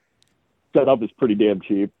season setup is pretty damn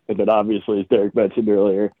cheap, and then obviously, as Derek mentioned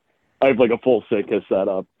earlier, I have like a full Sitka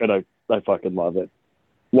setup, and I fucking love it.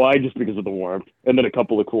 Why? Just because of the warmth, and then a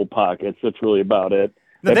couple of cool pockets. That's really about it.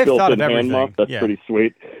 No, they've thought of built-in hand everything. muff, that's Yeah. pretty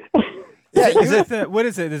sweet. Yeah, Is it what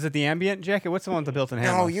is it? Is it the ambient jacket? What's the one with the built-in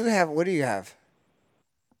hand? No, muff? you have. What do you have?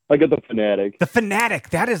 I got the Fanatic. The Fanatic.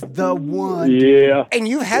 That is the one. Yeah, And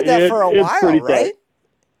you've had that for a it's while, pretty right? tight.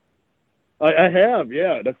 I have,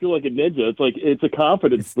 yeah. And I feel like a ninja. It's a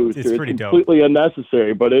confidence booster. It's pretty dope. Completely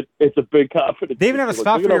unnecessary, but it's a big confidence. They even have a booster.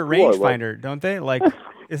 spot Like, for look your at how cool I look. rangefinder, don't they? Like,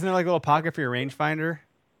 isn't there like a little pocket for your rangefinder?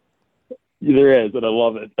 There is, and I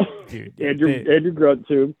love it. Dude, and your grunt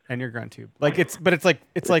tube. And your grunt tube. Like, it's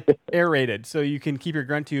like aerated, so you can keep your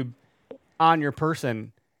grunt tube on your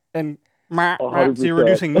person, and so you're 100%.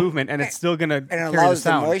 reducing movement, and it's still gonna And it carry allows the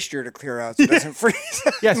the sound. moisture to clear out so it doesn't freeze.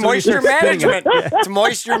 Yeah, so moisture you're spinning it. management. It's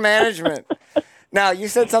moisture management. Now, you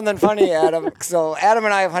said something funny, Adam. So Adam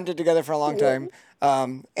and I have hunted together for a long time.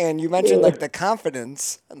 And you mentioned like the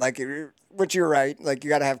confidence, like which you're right. Like, you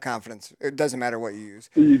got to have confidence. It doesn't matter what you use.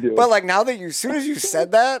 You do. But like, now that as soon as you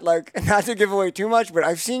said that, like, not to give away too much, but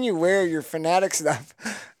I've seen you wear your Fanatic stuff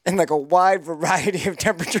in like a wide variety of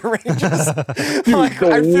temperature ranges. Like,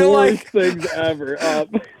 I feel like things ever.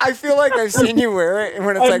 I feel like I've seen you wear it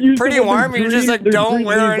when it's I've like used pretty them in warm, and you're just like, there's don't green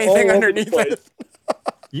wear leaves anything all over the underneath place. it.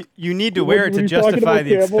 You need to wear it to justify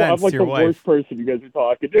the expense I'm like to your the wife. worst person you guys are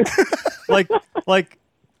talking to. like,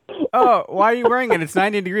 oh, why are you wearing it? It's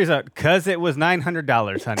 90 degrees out. Because it was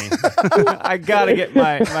 $900, honey. I got to get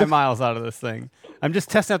my miles out of this thing. I'm just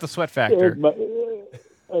testing out the sweat factor.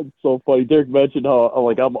 That's so funny. Derek mentioned how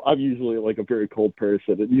like I'm usually like a very cold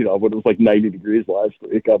person, and when it was like 90 degrees last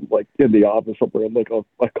week, I'm like in the office, I'm wearing like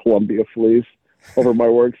a Columbia fleece over my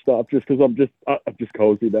work stuff just because I'm just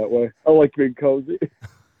cozy that way. I like being cozy,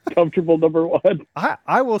 comfortable. Number one.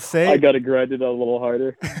 I will say I got to grind it out a little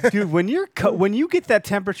harder, dude. When you get that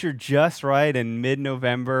temperature just right in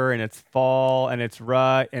mid-November and it's fall and it's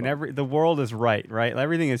right and the world is right.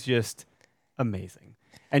 Everything is just amazing.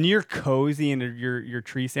 And you're cozy in your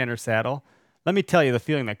tree stand or saddle. Let me tell you the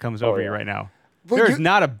feeling that comes over you right now. Well, There's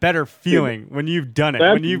not a better feeling when you've done it.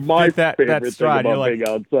 That's When you've my hit that favorite stride, thing you're about like,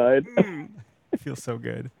 being outside. it feels so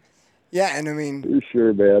good. Yeah, and I mean, For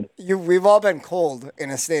sure, man. we've all been cold in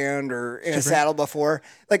a stand or in a saddle before.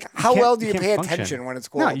 Like, how well do you pay attention when it's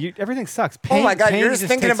cold? No, everything sucks. Oh my God, you're just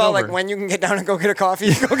thinking takes about over. like when you can get down and go get a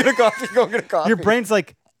coffee, go get a coffee, go get a coffee. Your brain's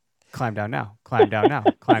like, climb down now, climb down now,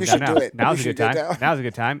 climb You down should now. do it. Now's You a good should get time. down. Now's a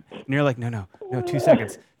good time. And you're like, no, 2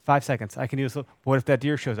 seconds, 5 seconds. I can do this. What if that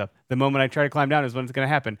deer shows up? The moment I try to climb down is when it's going to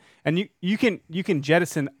happen. And you can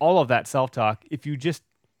jettison all of that self-talk if you just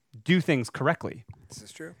do things correctly. This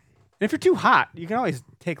is true. And if you're too hot, you can always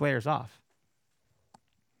take layers off.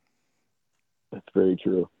 That's very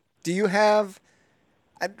true. Do you have?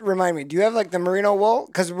 Remind me. Do you have like the merino wool?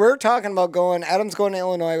 Because we're talking about going. Adam's going to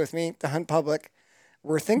Illinois with me to hunt public.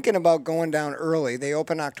 We're thinking about going down early. They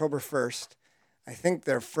open October 1st. I think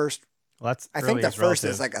their first. Well, that's I think early the is first relative.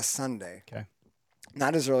 is like a Sunday. Okay.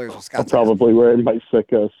 Not as early as I'm Wisconsin. probably wearing my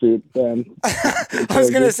Sika suit then. I was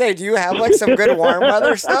gonna say, do you have like some good warm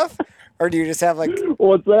weather stuff, or do you just have like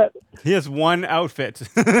What's that? He has one outfit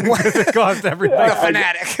because it costs everything. the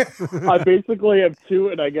fanatic? I basically have two,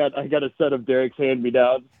 and I got a set of Derek's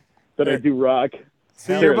hand-me-downs that I do rock.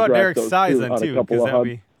 So you're Derek's about rocked Derek's those size too then on a too, couple because of that'd hunts.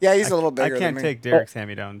 be. Yeah, he's a little bigger I can't than me. take Derek's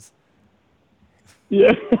hand-me-downs.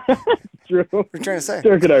 Yeah, true. What are you trying to say?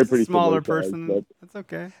 Derek and I are pretty Smaller similar person. size, That's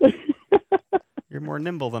okay. You're more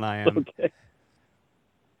nimble than I am. but okay.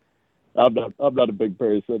 I'm not a big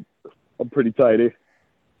person. I'm pretty tiny.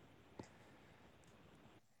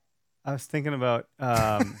 I was thinking about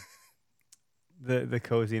the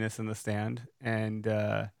coziness in the stand and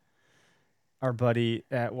our buddy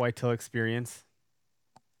at Whitetail Experience.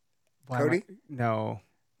 Cody? No.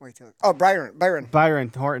 Wait till. Oh, Byron.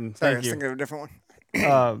 Byron Horton. Sorry, I Thank was you. thinking of a different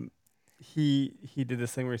one. He did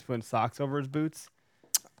this thing where he's putting socks over his boots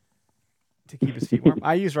to keep his feet warm.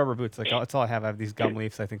 I use rubber boots. Like that's all I have. I have these gum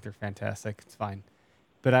leafs. I think they're fantastic. It's fine.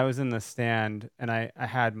 But I was in the stand and I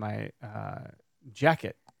had my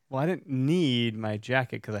jacket. Well, I didn't need my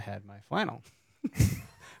jacket because I had my flannel.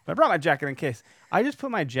 But I brought my jacket in case. I just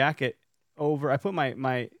put my jacket over. I put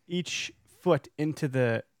my each foot into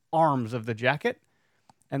the arms of the jacket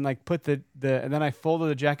and like put and then I folded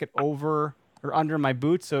the jacket over or under my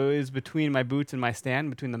boots, so it was between my boots and my stand,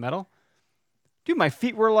 between the metal. Dude, my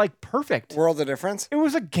feet were like perfect. World of difference. It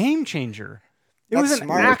was a game changer. It That's was an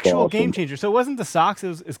smart. actual That's game awesome. changer. So it wasn't the socks. It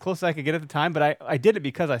was as close as I could get at the time, but I did it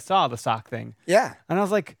because I saw the sock thing. Yeah, And I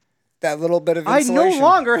was like, that little bit of I insulation. no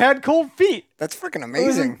longer had cold feet. That's freaking It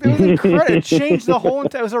was, amazing. it was incredible. It changed the whole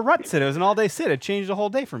entire. It was a rut sit. It was an all-day sit. It changed the whole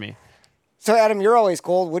day for me. So, Adam, you're always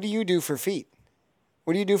cold. What do you do for feet?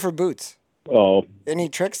 What do you do for boots? Oh, Any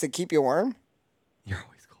tricks to keep you warm? You're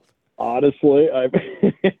always cold. honestly,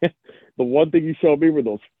 the one thing you showed me were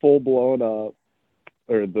those full-blown, or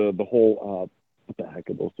the whole, what the heck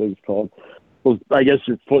are those things called? Those, I guess,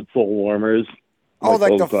 your foot sole warmers. Oh,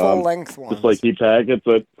 like the those, full length ones. Just like keep packets,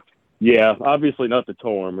 but yeah, obviously not the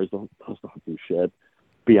toe warmers. Those don't do shit.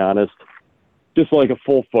 Be honest, just like a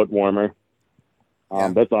full foot warmer. Yeah.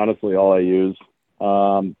 That's honestly all I use.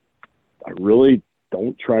 I really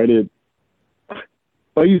don't try to.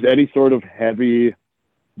 If I use any sort of heavy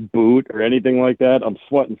boot or anything like that, I'm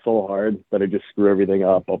sweating so hard that I just screw everything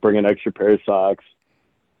up. I'll bring an extra pair of socks.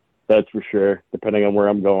 That's for sure, depending on where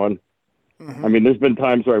I'm going. Mm-hmm. I mean, there's been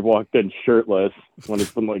times where I've walked in shirtless when it's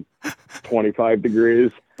been like 25 degrees.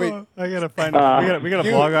 But- I gotta find. We gotta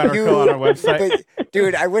blog on our website. But,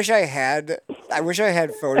 dude, I wish I had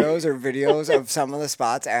photos or videos of some of the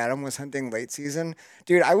spots Adam was hunting late season.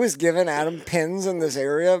 Dude, I was giving Adam pins in this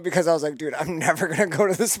area because I was like, dude, I'm never gonna go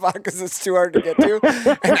to this spot because it's too hard to get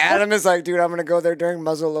to. And Adam is like, dude, I'm gonna go there during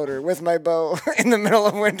muzzleloader with my bow in the middle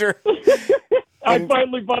of winter. I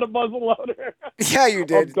finally bought a muzzleloader. Yeah, you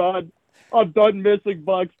did. I'm done missing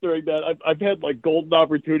bucks during that. I've had like golden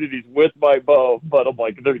opportunities with my bow, but I'm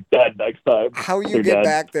like, they're dead next time. How you They're get dead.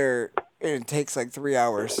 back there it takes like 3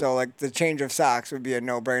 hours. So like the change of socks would be a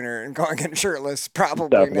no-brainer, and going in shirtless probably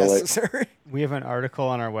Definitely. necessary. We have an article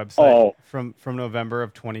on our website Oh. from November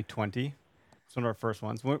of 2020. It's one of our first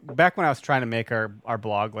ones. Back when I was trying to make our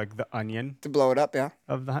blog like the Onion To blow it up, yeah.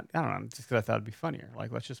 of the hunt. I don't know, just because I thought it'd be funnier.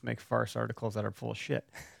 Like, let's just make farce articles that are full of shit.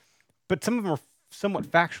 But some of them are somewhat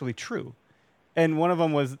factually true. And one of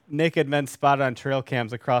them was naked men spotted on trail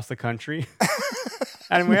cams across the country.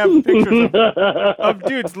 And we have pictures of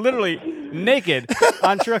dudes literally naked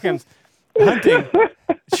on trail cams hunting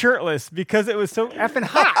shirtless because it was so effing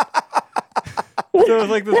hot. So it was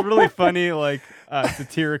like this really funny, like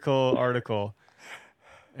satirical article.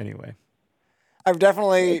 Anyway. I've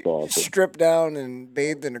definitely That's awesome. stripped down and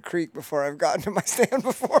bathed in a creek before I've gotten to my stand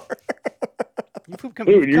before.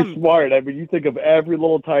 Dude, you're smart. I mean, you think of every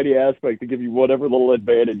little tiny aspect to give you whatever little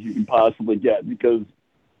advantage you can possibly get, because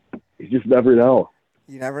you just never know.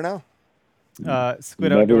 You never know.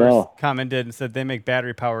 Squid You never Outdoors know. commented and said they make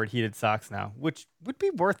battery-powered heated socks now, which would be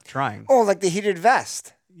worth trying. Oh, like the heated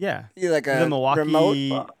vest. Yeah. You like The a Milwaukee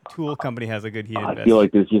remote. tool company has a good heated I vest. feel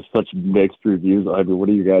like there's just such mixed reviews. I mean, what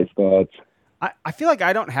are you guys' thoughts? I feel like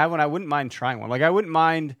I don't have one. I wouldn't mind trying one. Like I wouldn't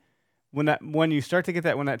mind when you start to get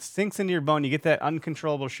that, when that sinks into your bone, you get that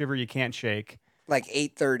uncontrollable shiver you can't shake. Like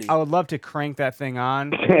 8:30. I would love to crank that thing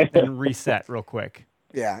on and reset real quick.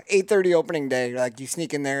 Yeah, 8:30 opening day. Like you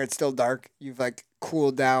sneak in there, it's still dark. You've like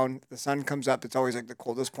cooled down. The sun comes up. It's always like the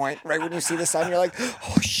coldest point. Right when you see the sun, you're like,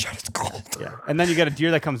 oh shit, it's cold. Yeah. And then you got a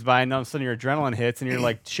deer that comes by, and all of a sudden your adrenaline hits, and you're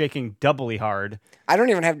like shaking doubly hard. I don't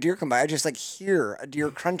even have deer come by. I just like hear a deer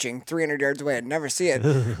crunching 300 yards away. I'd never see it,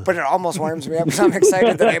 but it almost warms me up because I'm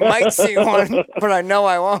excited that I might see one, but I know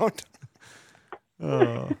I won't.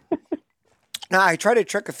 Oh. Now, I tried a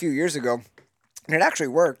trick a few years ago, and it actually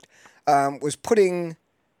worked. Was putting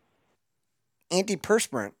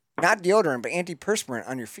antiperspirant, not deodorant, but antiperspirant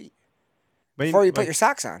on your feet before you put your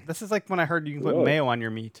socks on. This is like when I heard you can put Whoa. mayo on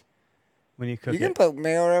your meat when you cook You can it. put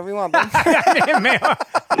mayo wherever you want, but Mayo.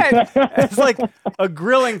 It's like a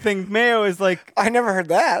grilling thing. Mayo is like, I never heard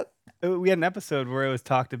that. we had an episode where it was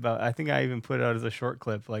talked about. I think I even put it out as a short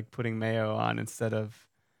clip, like putting mayo on instead of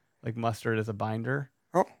like mustard as a binder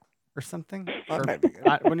Oh, or something. that Or- might be good.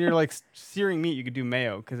 when you're like searing meat, you could do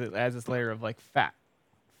mayo because it adds this layer of like fat.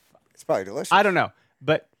 It's probably delicious. I don't know,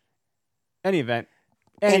 but any event,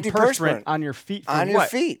 antiperspirant Antiperspirant. on your feet. For On your what?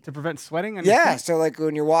 feet. To prevent sweating on your Yeah, feet? so like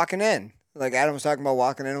when you're walking in, like Adam was talking about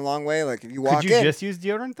walking in a long way. Like if you walk Could you in, just use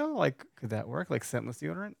deodorant though? Like, could that work? Like scentless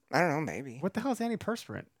deodorant? I don't know, maybe What the hell is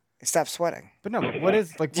antiperspirant? stop sweating. But no, but what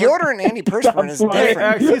is like what- Deodorant and antiperspirant is Stop Hey,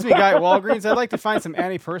 different. excuse me, guy at Walgreens. I'd like to find some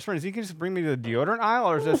antiperspirant. Is you can just bring me to the deodorant aisle,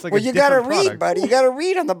 or is this like Well, a you gotta different read, product? buddy. You gotta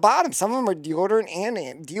read on the bottom. Some of them are deodorant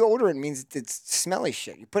and deodorant means it's smelly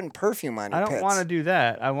shit. You're putting perfume on your I don't pits. want to do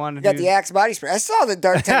that. I want to You got do. the Axe body spray. I saw the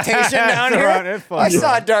Dark Temptation down Throw it here. in, fuck I yeah.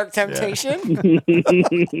 saw Dark Temptation.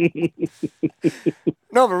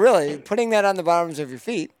 No, but really, putting that on the bottoms of your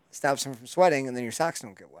feet stops them from sweating, and then your socks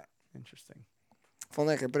don't get wet. Interesting. If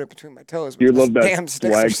only I could put it between my toes. You but love those that damn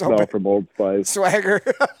sticks swag are so smell big. from Old Spice. Swagger.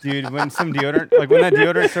 Dude, when some deodorant, like when that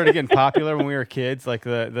deodorant started getting popular when we were kids, like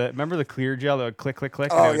the remember the clear gel that would click, click,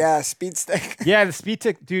 click? and it Oh would- yeah, speed stick. Yeah, the speed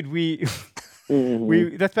tick, dude. We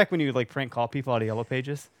that's back when you would like prank call people out of Yellow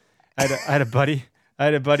Pages. I had a buddy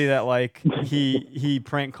that like he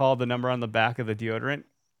prank called the number on the back of the deodorant,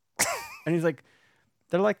 and he's like,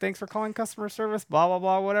 they're like, thanks for calling customer service, blah blah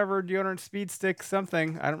blah, whatever, deodorant, speed stick,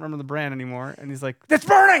 something. I don't remember the brand anymore. And he's like, it's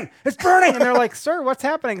burning, and they're like, sir, what's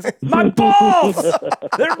happening? He's like, my balls,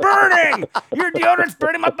 they're burning. Your deodorant's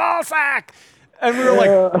burning my ball sack. And we were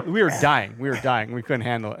like, we were dying, we couldn't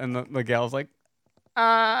handle it. And the gal was like,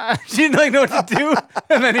 she didn't like know what to do,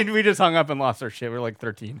 and then we just hung up and lost our shit. We were like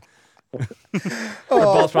 13. Our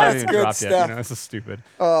balls probably that's even good dropped yet. stuff. You know, this is stupid.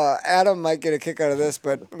 Adam might get a kick out of this,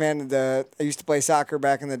 but man, I used to play soccer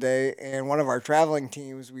back in the day, and one of our traveling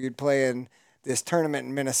teams, we'd play in this tournament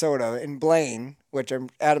in Minnesota, in Blaine, which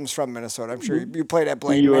Adam's from Minnesota. I'm sure you played at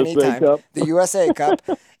Blaine many USA times. Cup. The USA Cup.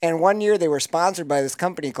 And one year they were sponsored by this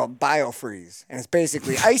company called BioFreeze, and it's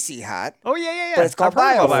basically icy hot. Oh yeah. But it's called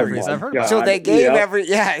I've heard about BioFreeze. BioFreeze. I've heard God. about So it. they gave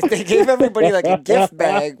Yeah. they gave everybody like a gift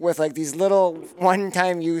bag with like these little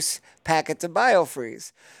one-time use packets of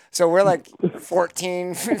BioFreeze. So we're like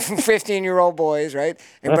 14, 15-year-old boys, right?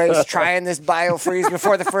 Everybody's trying this BioFreeze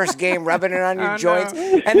before the first game, rubbing it on your Oh, no. joints.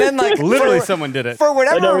 And then like Literally someone did it. For I know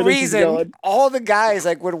whatever where this is reason, going. all the guys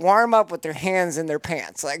like would warm up with their hands in their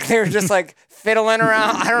pants. Like they were just like fiddling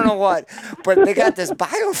around. I don't know what. But they got this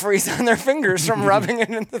BioFreeze on their fingers from rubbing it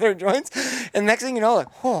into their joints. And next thing you know, like,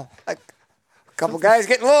 oh, like couple guys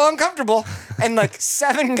getting a little uncomfortable, and like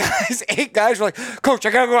 8 guys were like, "Coach, I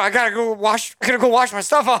gotta go wash my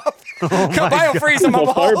stuff off. Biofreeze on my The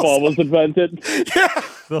balls." fireball was invented. Yeah,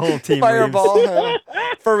 The whole team fireball. leaves.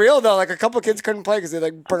 For real though, like a couple kids couldn't play because they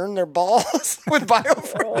like burned their balls with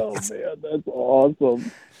biofreeze. Oh man, that's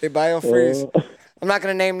awesome. They biofreeze. I'm not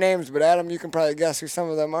gonna name names, but Adam, you can probably guess who some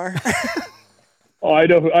of them are. Oh, I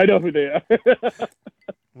know who they are.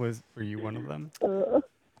 Were you one of them?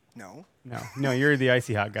 No, No, you're the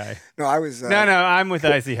icy hot guy. no, I was. No, I'm with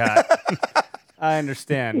icy hot. I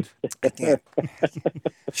understand. I can't.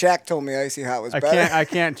 Shaq told me Icy Hot was better. I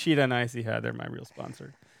can't cheat on icy hot. They're my real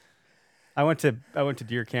sponsor. I went to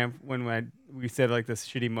deer camp when we stayed at like this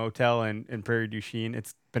shitty motel in Prairie du Chien.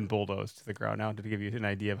 It's been bulldozed to the ground now to give you an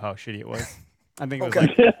idea of how shitty it was. I think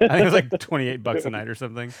it was like $28 a night or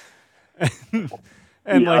something.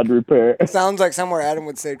 And Beyond repair. Sounds like somewhere Adam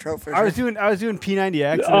would say trophy. I was doing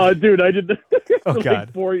P90X. Oh, dude, I did that for God.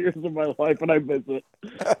 like 4 years of my life, and I miss it.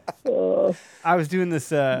 I was doing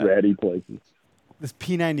this Ratty places. this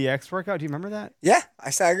P90X workout. Do you remember that? Yeah, I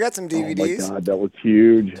got some DVDs. Oh my god, that was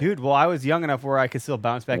huge. Dude, well, I was young enough where I could still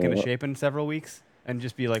bounce back into shape in several weeks and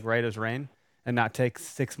just be like right as rain and not take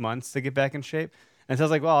 6 months to get back in shape. And so I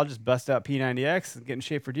was like, well, I'll just bust out P90X and get in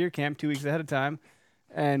shape for deer camp 2 weeks ahead of time.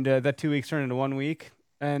 And that 2 weeks turned into 1 week.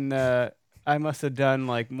 And I must have done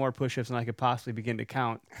like more push-ups than I could possibly begin to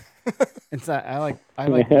count. And so I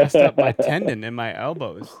messed up my tendon in my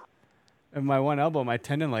elbows. And my one elbow, my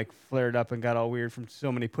tendon like flared up and got all weird from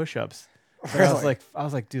so many push-ups. So Really? I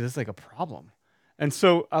was like, dude, this is like a problem. And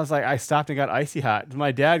so I was like, I stopped and got icy hot.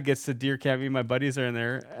 My dad gets to deer camp. Me and my buddies are in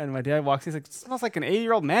there. And my dad walks in. He's like, it smells like an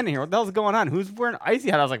 80-year-old man in here. What the hell's going on? Who's wearing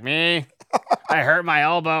icy hot? I was like, me. I hurt my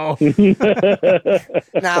elbow.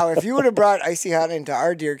 Now, if you would have brought Icy Hot into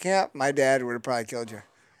our deer camp, my dad would have probably killed you.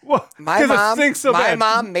 Well, My 'cause it mom, stinks so my bad.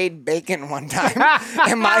 mom made bacon one time,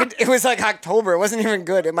 and it was like October. It wasn't even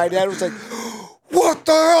good, and my dad was like, "What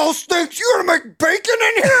the hell stinks? You gonna make bacon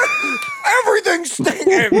in here? Everything stinks."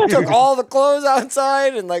 And he took all the clothes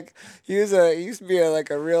outside, and like he used to be a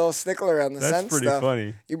real stickler on the That's scent pretty stuff.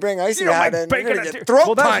 funny. You bring Icy You know, Hot my in, you're bacon gonna at get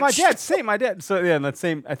throat that was punched. my dad. So yeah,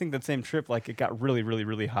 I think that same trip, like it got really, really,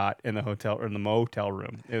 really hot in the hotel or in the motel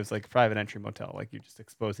room. It was like a private entry motel, like you just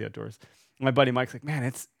expose the outdoors. My buddy Mike's like, man,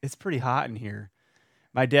 it's pretty hot in here.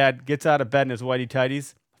 My dad gets out of bed in his whitey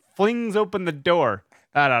tighties, flings open the door.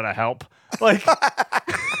 That ought to help. Like,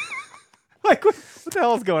 like what the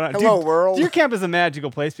hell is going on? Hello, world. Deer camp is a magical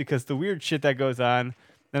place because the weird shit that goes on.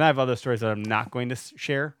 And I have other stories that I'm not going to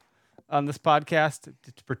share on this podcast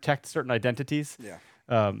to protect certain identities.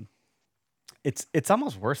 Yeah. It's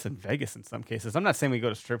almost worse than Vegas in some cases. I'm not saying we go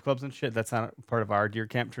to strip clubs and shit. That's not part of our deer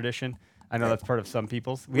camp tradition. I know that's part of some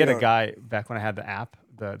people's. We had a guy back when I had the app,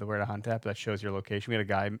 the Where to Hunt app that shows your location. We had a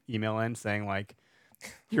guy email in saying like,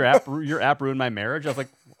 your app ruined my marriage. I was like,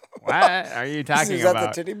 what are you talking Is that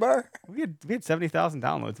about? the titty bar? We had 70,000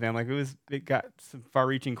 downloads, man. Like it got some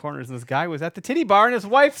far-reaching corners, and this guy was at the titty bar, and his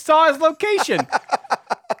wife saw his location.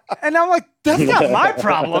 And I'm like, that's not my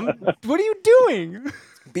problem. What are you doing?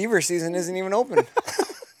 Beaver season isn't even open.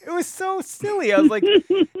 It was so silly. I was like,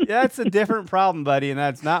 that's a different problem, buddy, and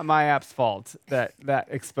that's not my app's fault that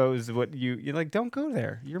exposed what you're like, don't go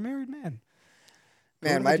there. You're a married man.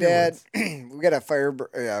 Man, my dad, we got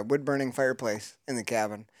a wood burning fireplace in the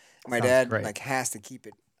cabin. My Sounds dad great. has to keep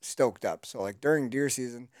it stoked up. So like during deer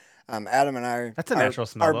season, Adam and I, That's a natural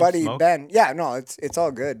smell, Our though, buddy smoke. Ben, yeah, no, it's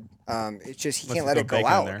all good. It's just he Must can't have let it go go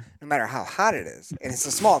bacon out, there. no matter how hot it is, and it's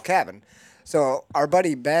a small cabin. So our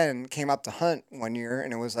buddy Ben came up to hunt one year,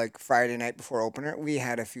 and it was like Friday night before opener. We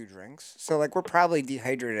had a few drinks, so like we're probably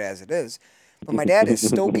dehydrated as it is. But my dad is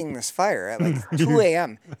stoking this fire at like 2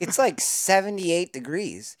 a.m. It's like 78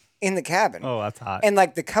 degrees in the cabin. Oh, that's hot. And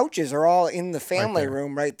like the couches are all in the family there.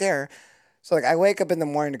 room right there. So like I wake up in the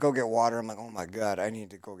morning to go get water. I'm like, oh my God, I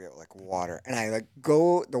need to go get like water. And I like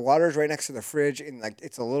go, the water's right next to the fridge, and like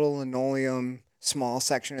it's a little linoleum small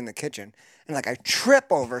section in the kitchen. And like I trip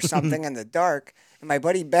over something in the dark, and my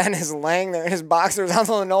buddy Ben is laying there in his boxers on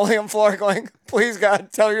the linoleum floor going, please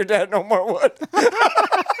God, tell your dad no more wood.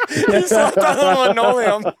 He slept on the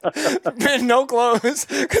linoleum, no clothes,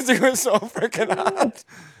 because he was so freaking hot.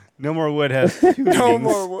 No more wood has two No meanings.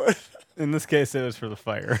 more wood. In this case, it was for the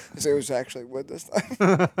fire. So it was actually wood this time.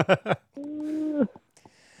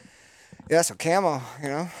 Yeah, so camo,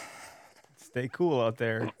 Stay cool out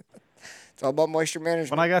there. it's all about moisture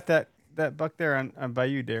management. When I got that buck there on by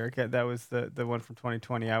you, Derek, that was the one from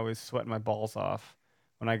 2020. I was sweating my balls off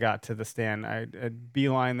when I got to the stand. I had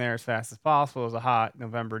beeline there as fast as possible. It was a hot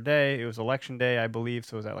November day. It was election day, I believe,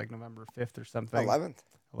 so it was at like November 5th or something. 11th.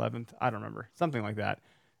 11th. I don't remember. Something like that.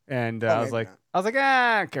 And Oh, I was maybe like, not.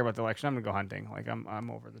 I don't care about the election. I'm gonna go hunting. Like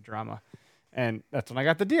I'm over the drama. And that's when I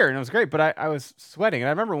got the deer, and it was great. But I was sweating, and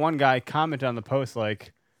I remember one guy commented on the post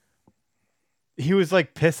like, he was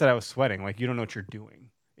like pissed that I was sweating. Like, you don't know what you're doing.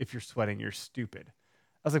 If you're sweating, you're stupid.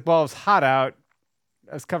 I was like, well, it was hot out.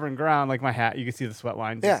 I was covering ground, like my hat. You can see the sweat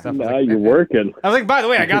lines Yeah. and stuff. I was Nah, like, you're working. I was like, by the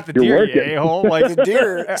way, I got the You're deer, working. you a-hole. Like, The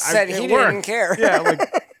deer said it he worked. didn't care. Yeah, like,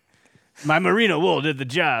 my merino wool did the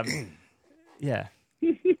job. Yeah.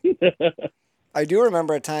 I do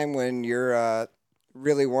remember a time when your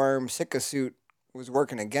really warm Sika suit was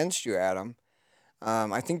working against you, Adam.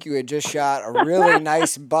 I think you had just shot a really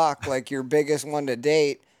nice buck, like your biggest one to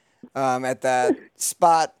date, at that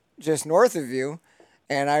spot just north of you.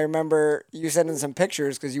 And I remember you sending some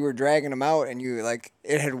pictures because you were dragging him out, and you like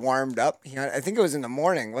it had warmed up. I think it was in the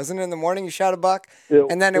morning, wasn't it? In the morning, you shot a buck,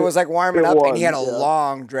 and then it was like warming up, and he had a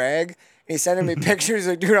long drag. And he's sending me pictures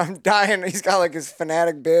like, dude, I'm dying. He's got like his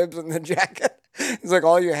fanatic bibs and the jacket. It's like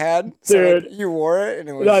all you had. So Dude. like, you wore it, and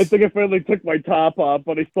it was. I think I finally took my top off,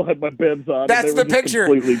 but I still had my bibs on. That's and they the were just picture.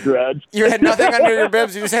 Completely drenched. You had nothing under your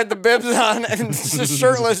bibs. You just had the bibs on and just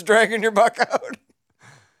shirtless, dragging your buck out.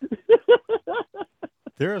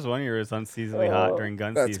 There was one year it was unseasonably hot during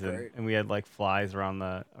gun that's season, great. and we had like flies around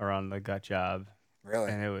the gut job,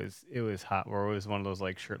 Really? and it was hot. Where it was one of those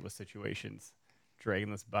like shirtless situations,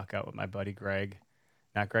 dragging this buck out with my buddy Greg,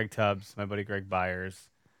 not Greg Tubbs, my buddy Greg Byers,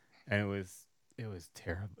 and it was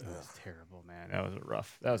terrible. It was terrible, man. That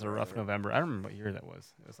was a rough November. I don't remember what year that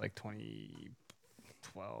was. It was like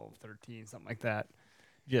 2012, 13, something like that.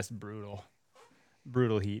 Just brutal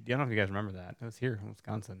heat. I don't know if you guys remember that. It was here in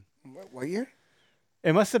Wisconsin. What year?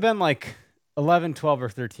 It must have been like 11, 12, or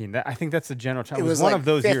 13. I think that's the general time. It was one like of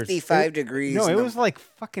those 55 years. degrees. No, in it the- was like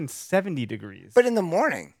fucking 70 degrees. But in the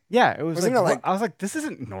morning. Yeah, it was Wasn't like, it like- I was like, this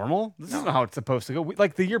isn't normal. This isn't how it's supposed to go.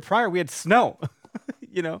 Like the year prior, we had snow.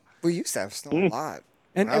 You know, We used to have snow a lot.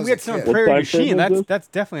 and when I was we had a snow in kid. Prairie What du time frame Chien. was this? That's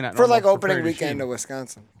definitely not For normal like opening Prairie du weekend Chien. of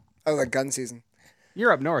Wisconsin. Oh, like gun season.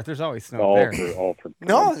 You're up north. There's always snow All there. for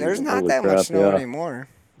No, there's not Holy that crap, much snow yeah. anymore.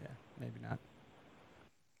 Yeah, maybe not.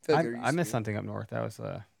 I feel like there I used miss to be. hunting up north. That was When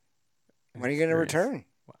are you going to experience. return?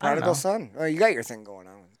 I don't Prodigal know. son. Oh, you got your thing going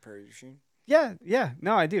on with Prairie du Chien. Yeah.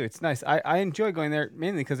 No, I do. It's nice. I enjoy going there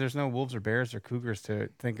mainly because there's no wolves or bears or cougars to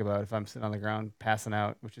think about if I'm sitting on the ground passing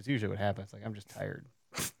out, which is usually what happens. Like, I'm just tired.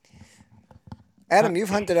 Adam, you've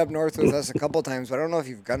hunted up north with us a couple times, but I don't know if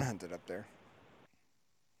you've gun hunted up there.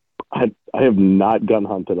 I have not gun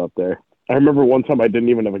hunted up there. I remember one time I didn't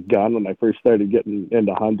even have a gun when I first started getting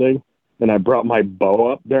into hunting, and I brought my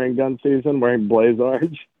bow up during gun season wearing blaze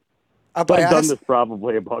orange. Up by I've done us? this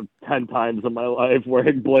probably about 10 times in my life,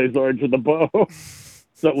 wearing blaze orange with a bow.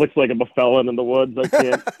 So it looks like I'm a felon in the woods. I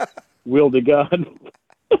can't wield a gun.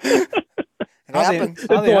 It happens.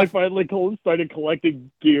 Until I finally started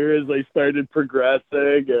collecting gear as I started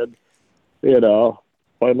progressing, and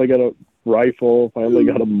finally got a rifle, finally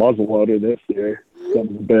got a muzzleloader this year. Son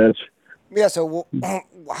of a bitch. Yeah, so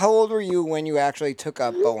how old were you when you actually took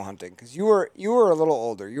up bow hunting? Because you were a little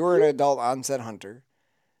older. You were an adult onset hunter.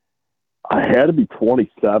 I had to be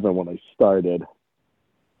 27 when I started.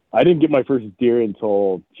 I didn't get my first deer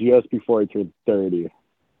until just before I turned 30.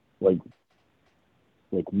 Like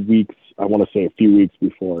weeks, I want to say a few weeks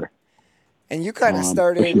before. And you kind of I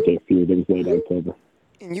started, should say a few days late October.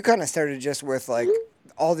 and you kind of started just with like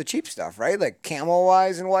all the cheap stuff, right? Like camo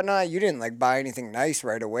wise and whatnot. You didn't like buy anything nice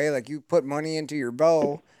right away. Like you put money into your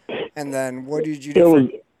bow, and then what did you do?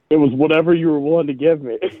 It was whatever you were willing to give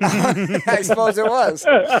me. I suppose it was.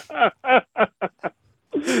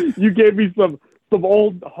 You gave me some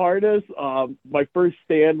old harness. My first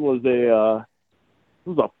stand was a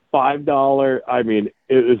 $5. I mean,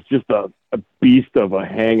 it was just a beast of a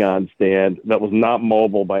hang-on stand that was not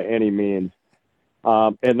mobile by any means.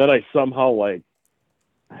 And then I somehow, like,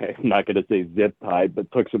 I'm not going to say zip tied,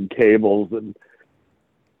 but took some cables and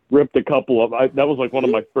ripped a couple of. That was like one of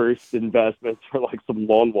my first investments for like some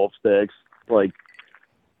lone wolf sticks, like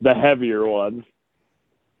the heavier ones.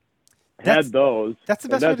 Had those. That's the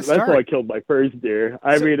best way to That's start. how I killed my first deer.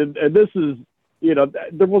 I mean, and this is,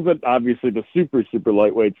 there wasn't obviously the super, super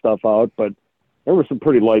lightweight stuff out, but there was some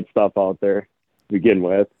pretty light stuff out there to begin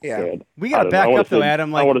with. Yeah. And We got to back up though,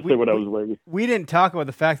 Adam. Like, I want to say what I was wearing. We didn't talk about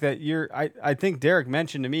the fact that I think Derek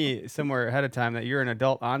mentioned to me somewhere ahead of time that you're an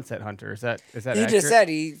adult onset hunter. Is that He accurate? just said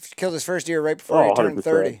he killed his first deer right before he turned 100%.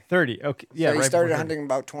 30. 30. Okay. Yeah. So he right started before hunting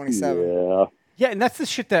about 27. Yeah. Yeah, and that's the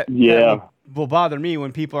shit that will bother me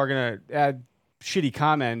when people are gonna add shitty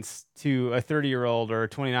comments to a 30-year-old or a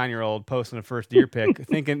 29-year-old posting a first deer pic,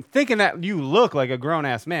 thinking that you look like a grown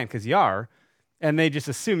ass man because you are, and they just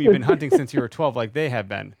assume you've been hunting since you were 12, like they have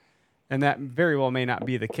been. And that very well may not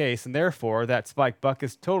be the case. And therefore, that spike buck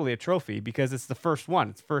is totally a trophy because it's the first one.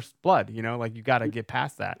 It's first blood, you like you got to get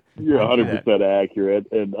past that. You're 100%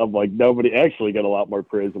 accurate. And I'm like, nobody actually got a lot more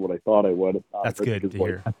praise than what I thought I would. That's good to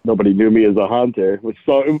hear. Nobody knew me as a hunter, it was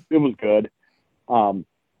good.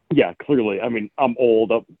 Yeah, clearly. I mean, I'm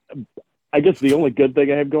old. I guess the only good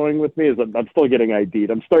thing I have going with me is I'm still getting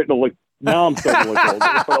ID'd. I'm starting to look older.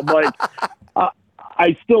 But I'm like,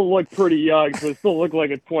 I still look pretty young, so I still look like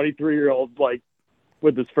a 23-year-old, like,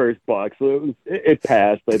 with his first buck. So it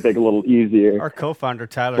passed, I think, a little easier. Our co-founder,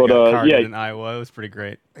 Tyler, got carded in Iowa. It was pretty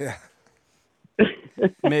great. Yeah. I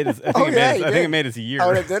think it made us a year.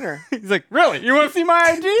 Out at dinner. He's like, really? You want to see my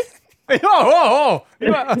ID? Oh.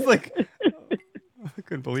 I was like, I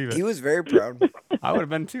couldn't believe it. He was very proud. I would have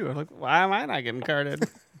been too. I was like, why am I not getting carded? What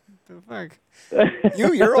the fuck?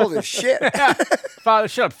 You're old as shit. Father,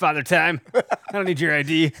 shut up, father time. I don't need your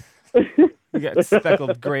ID. You got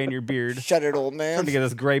speckled gray in your beard. Shut it, old man. I'm trying to get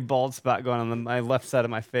this gray bald spot going on my left side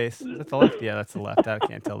of my face. Is that the left? Yeah, that's the left. I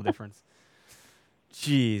can't tell the difference.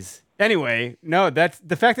 Jeez. Anyway, no, that's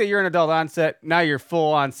the fact that you're an adult onset. Now you're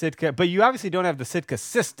full on Sitka, but you obviously don't have the Sitka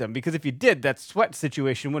system because if you did, that sweat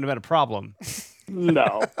situation wouldn't have been a problem.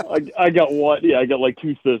 No, I got one. Yeah, I got like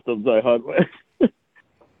 2 systems I hunt with.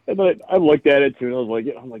 And then I looked at it too, and I was like,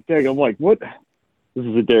 dang, I'm like, what? This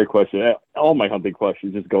is a Derek question. All my hunting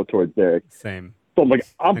questions just go towards Derek. Same. So I'm like,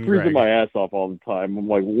 I'm freezing my ass off all the time. I'm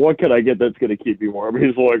like, what can I get that's going to keep me warm?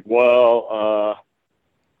 He's like, well,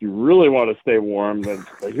 if you really want to stay warm, then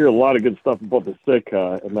I hear a lot of good stuff about the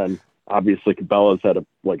Sitka. And then obviously Cabela's had a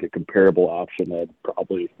comparable option at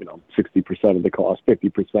probably, 60% of the cost,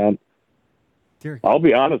 50%. Derek. I'll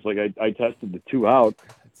be honest, like I tested the 2 out.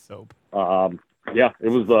 That's soap. Yeah, it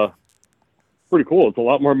was pretty cool. It's a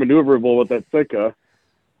lot more maneuverable with that Sitka.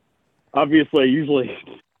 Obviously, I usually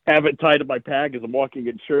have it tied to my pack as I'm walking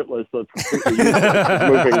in shirtless, so it's completely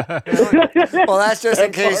moving. Well, that's just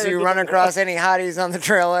in case you run across any hotties on the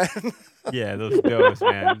trail end. Yeah, those does,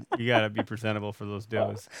 man. You got to be presentable for those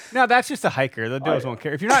does. No, that's just a hiker. The does won't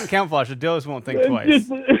care. If you're not in camouflage, the does won't think twice.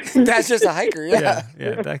 That's just a hiker, yeah.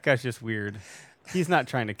 Yeah, that guy's just weird. He's not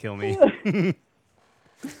trying to kill me.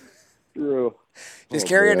 True. Just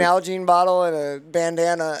carry an Nalgene bottle and a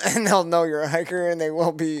bandana, and they'll know you're a hiker, and they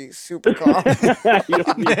will be super calm.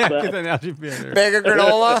 Get an algae banner. Bag of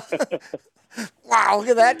granola. Wow, look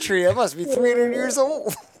at that tree. It must be 300 years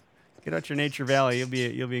old. Get out your nature valley.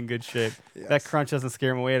 You'll be in good shape. Yes. That crunch doesn't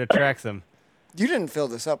scare him away. It attracts him. You didn't fill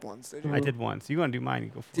this up once, did you? I did once. You want to do mine? You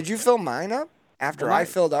go for it. Did you fill mine up after I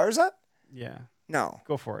filled ours up? Yeah. No.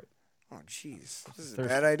 Go for it. Oh, jeez. This is a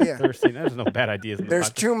bad idea. Thirsty. There's no bad ideas. There's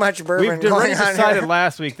too much bourbon going already on decided here.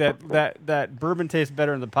 last week that bourbon tastes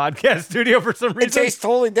better in the podcast studio for some reason. It tastes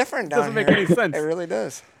totally different down Doesn't here. make any sense. It really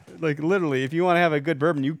does. Like literally, if you want to have a good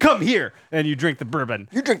bourbon, you come here and you drink the bourbon.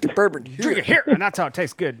 You drink the bourbon You drink it here, and that's how it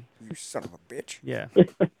tastes good. You son of a bitch. Yeah.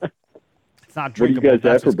 It's not drinkable. What do you guys have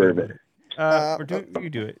that's for what's good bourbon? about it. You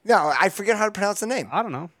do it. No, I forget how to pronounce the name. I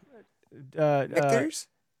don't know. Michters?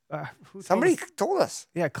 Who Somebody told us? told us.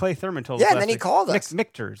 Yeah, Clay Thurman told us. Yeah, and then he called us.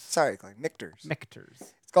 Michters. Sorry, Clay. Michters. Michters.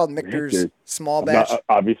 It's called Michters Michters. Small Batch.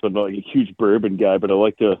 Obviously, I'm not like a huge bourbon guy, but I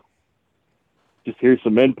like to just hear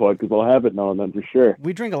some input because I'll have it now and then for sure.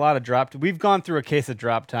 We drink a lot of drop. We've gone through a case of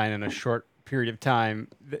drop time in a short period of time.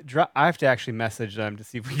 I have to actually message them to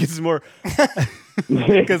see if we get some more.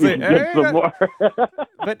 Because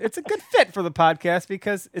but it's a good fit for the podcast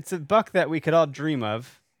because it's a buck that we could all dream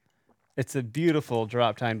of. It's a beautiful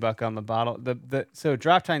drop tine buck on the bottle. So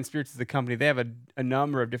Drop Tine Spirits is the company. They have a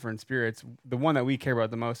number of different spirits. The one that we care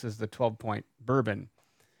about the most is the 12-point bourbon,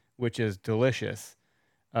 which is delicious.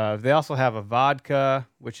 They also have a vodka,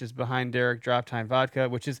 which is behind Derek, Drop Tine Vodka,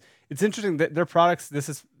 which is, it's interesting that their products,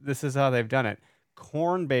 this is how they've done it.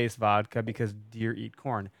 Corn-based vodka because deer eat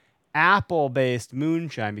corn. Apple-based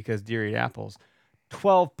moonshine because deer eat apples.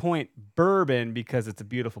 12-point bourbon because it's a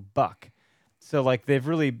beautiful buck. So like they've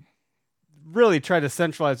really tried to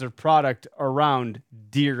centralize their product around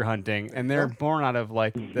deer hunting, and they're born out of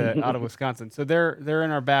out of Wisconsin. So they're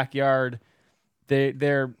in our backyard.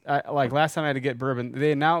 They're like last time I had to get bourbon.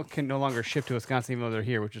 They now can no longer ship to Wisconsin even though they're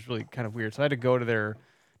here, which is really kind of weird. So I had to go to their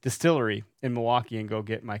distillery in Milwaukee and go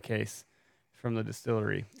get my case from the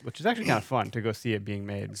distillery, which is actually kind of fun to go see it being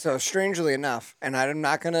made. So strangely enough, and I'm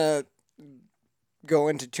not gonna go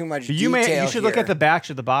into too much detail You should look at the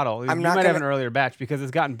batch of the bottle. You might have an earlier batch because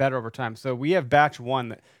it's gotten better over time. So we have batch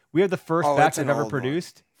 1. We have the first batch I've ever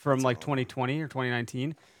produced from 2020 or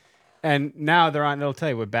 2019. And now they're on, it'll tell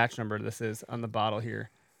you what batch number this is on the bottle here.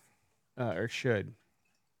 Or it should.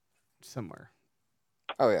 Somewhere.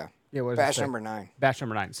 Oh, yeah. Yeah, what does it Batch say? number 9. Batch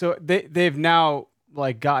number 9. So they've now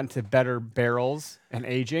like gotten to better barrels and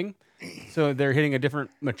aging. So they're hitting a different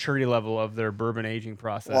maturity level of their bourbon aging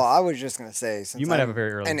process. Well, I was just going to say, since You might I'm have a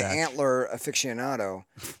very early an batch. antler aficionado,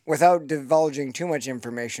 without divulging too much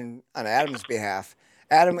information on Adam's behalf,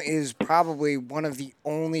 Adam is probably one of the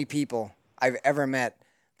only people I've ever met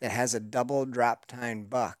that has a double drop tine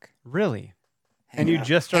buck. Really? And you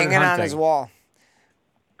just started hanging hunting. on his wall.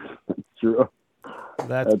 True.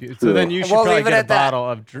 That's beautiful. true. So then you should We'll probably leave it get a at that. bottle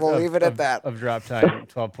of We'll leave it at that. of drop time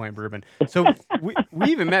 12-point bourbon. So we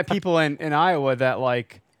even met people in Iowa that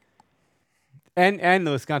like and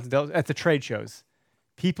the Wisconsin Dells at the trade shows.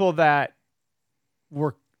 People that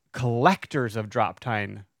were collectors of drop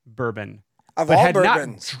time bourbon, Of but all had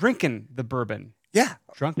bourbons. not drinking the bourbon. Yeah.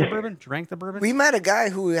 Drunk the bourbon? Drank the bourbon? We met a guy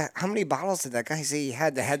who, how many bottles did that guy say he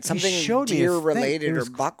had that had something showed me his deer thing. related It or was-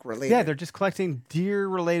 buck related? Yeah, they're just collecting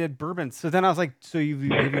deer-related bourbons. So then I was like, "So have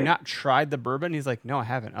you not tried the bourbon?" He's like, "No, I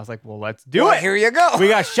haven't." I was like, "Well, let's do Well, it. here you go. We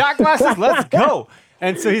got shot glasses. Let's go."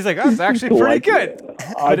 And so he's like, "Oh, it's actually pretty good,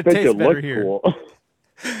 I but it think tastes it better looked here." cool.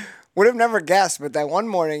 Would have never guessed, but that one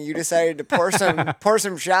morning you decided to pour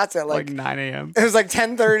some shots at Like like 9 a.m. it was like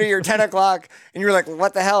 10:30 or 10 o'clock, and you were like,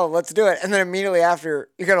 "What the hell? Let's do it!" And then immediately after,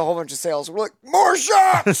 you got a whole bunch of sales. We're like, "More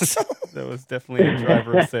shots!" That was definitely a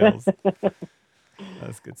driver of sales.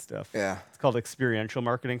 That's good stuff. Yeah. It's called experiential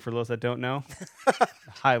marketing for those that don't know.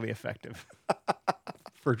 Highly effective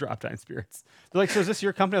for drop time spirits. They're like, "So is this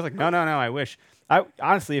your company?" I was like, No. I wish. I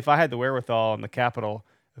honestly, if I had the wherewithal and the capital,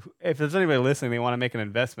 if there's anybody listening, they want to make an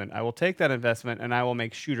investment, I will take that investment and I will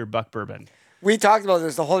make shooter buck bourbon. We talked about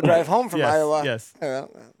this the whole drive home from Yes, Iowa. yes. Yeah.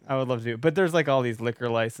 I would love to do it. But there's like all these liquor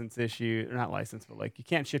license issues, not license, but like you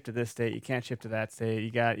can't ship to this state, you can't ship to that state,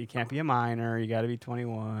 you can't be a minor, you got to be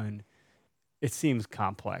 21. It seems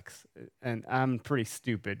complex, and I'm pretty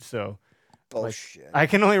stupid, so Bullshit. I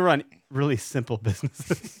can only run really simple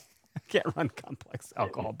businesses. I can't run complex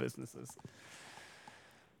alcohol businesses.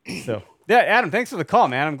 So, yeah, Adam, thanks for the call,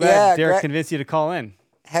 man. I'm glad Yeah, Derek great. convinced you to call in.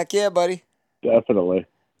 Heck yeah, buddy. Definitely.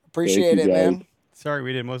 Appreciate Thank it, you, guys. man. Sorry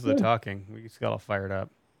we did most of the talking. We just got all fired up.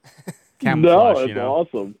 Camouflage, No, it's you know.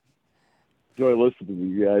 awesome. Enjoy listening to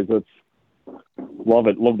you guys. That's love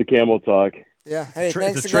it. Love the Camo talk. Yeah. Hey, Tr-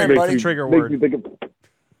 thanks it's a again, trigger- buddy. trigger Makes word. me think of-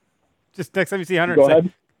 Just next time you see Hunter, Go say,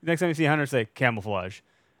 ahead. next time you see Hunter, say camouflage,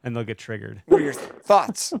 and they'll get triggered. What are your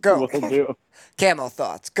thoughts? Go. Will do. Camo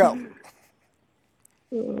thoughts. Go.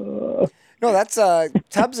 No, that's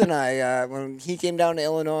Tubbs and I when he came down to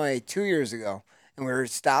Illinois 2 years ago, and we were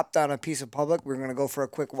stopped on a piece of public. We were gonna go for a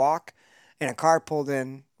quick walk, and a car pulled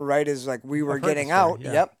in right as like we were I've heard getting the story, out.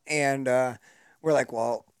 yeah. Yep, and we're like,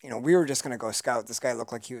 well, we were just gonna go scout. This guy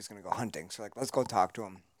looked like he was gonna go hunting, so like, let's go talk to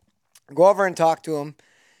him. Go over and talk to him.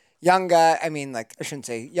 Young guy. I mean, like I shouldn't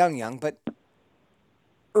say young, but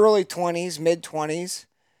early 20s, mid 20s,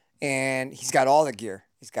 and he's got all the gear.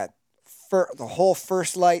 He's got the whole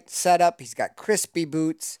First Light setup. He's got crispy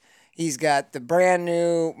boots. He's got the brand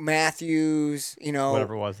new Matthews.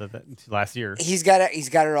 Whatever it was that last year. He's got it. He's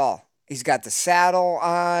got it all. He's got the saddle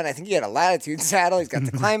on. I think he had a Latitude saddle. He's got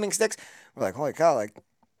the climbing sticks. We're like, holy cow! Like,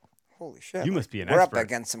 holy shit! You like, must be an We're expert. up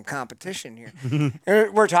against some competition here.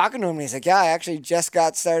 And we're talking to him, and he's like, "Yeah, I actually just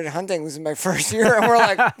got started hunting. This is my first year." And we're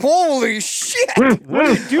like, "Holy shit! What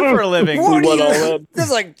do you do for a living? What do What all you? that? This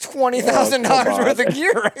is like $20,000 come on. worth of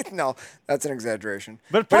gear, right?" No, that's an exaggeration.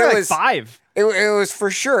 But probably it like was 5. It was for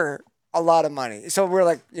sure a lot of money. So we're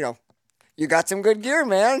like, you got some good gear,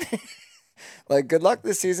 man. Like, good luck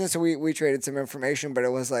this season. So we traded some information, but it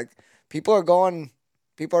was like people are going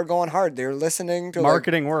hard. They're listening to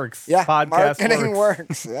Marketing works. Yeah, Podcast marketing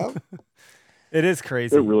works. works. Yep. It is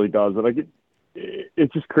crazy. It really does. And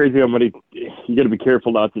it's just crazy how many, you got to be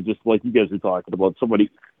careful not to just, like you guys were talking about, so many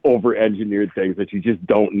over-engineered things that you just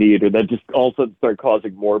don't need or that just all of a sudden start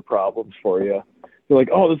causing more problems for you. You're like,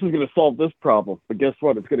 oh, this is going to solve this problem. But guess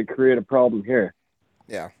what? It's going to create a problem here.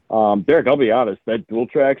 Yeah. Derek, I'll be honest, that dual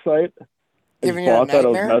track site, I Giving you a thought that I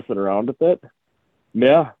was nightmare? messing around with it.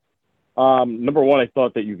 Yeah. Number one, I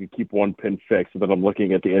thought that you could keep one pin fixed, but I'm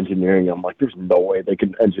looking at the engineering. I'm like, there's no way they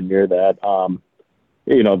can engineer that.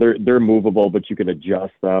 They're movable, but you can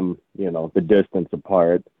adjust them, the distance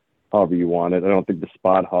apart, however you want it. I don't think the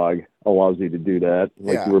Spot Hog allows you to do that.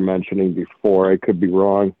 Like Yeah. you were mentioning before, I could be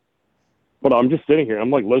wrong. But I'm just sitting here. I'm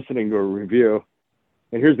like listening to a review,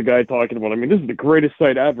 and here's the guy talking about, this is the greatest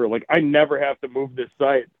site ever. Like, I never have to move this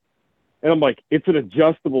site. And I'm like, it's an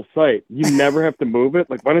adjustable site. You never have to move it.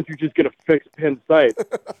 Like, why don't you just get a fixed pin site?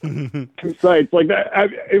 2 sites like that.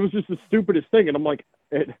 It was just the stupidest thing. And I'm like,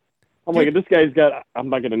 this guy's got. I'm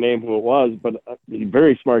not going to name who it was, but he's a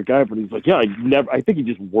very smart guy. But he's like, yeah, I think he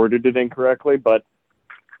just worded it incorrectly. But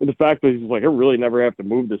And the fact that he's like, I really never have to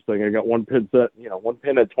move this thing. I got one pin set, one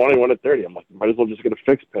pin at 20, one at 30. I'm like, might as well just get a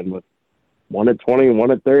fixed pin with one at 20 and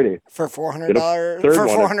one at 30 for $400. For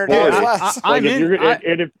 $400 less.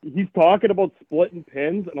 If he's talking about splitting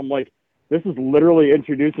pins, and I'm like, this is literally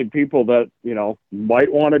introducing people that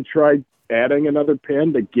might want to try adding another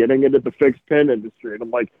pin to getting into the fixed pin industry. And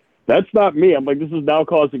I'm like, that's not me. I'm like, this is now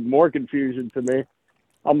causing more confusion to me.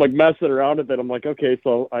 I'm like messing around with it. I'm like, okay,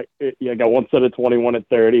 so I got one set of 21 at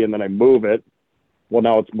 30, and then I move it. Well,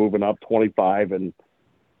 now it's moving up 25, and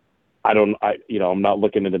I'm not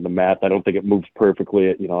looking into the math. I don't think it moves perfectly.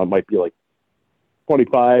 It might be like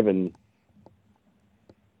 25 and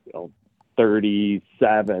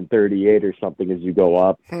 37, 38 or something as you go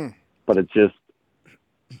up. But it's just,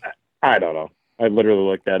 I don't know. I literally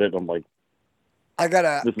looked at it. I'm like, this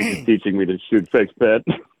is just teaching me to shoot fixed pin.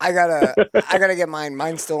 I gotta get mine.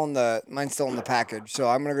 Mine's still in the package. So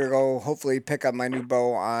I'm gonna go hopefully pick up my new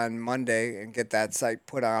bow on Monday and get that sight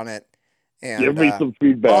put on it. And give me some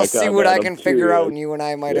feedback. I'll see what I can figure out, and you and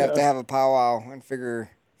I might have to have a powwow and figure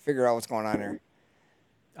out what's going on here.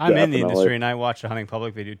 I'm in the industry, and I watched a hunting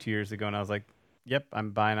public video 2 years ago, and I was like, "Yep,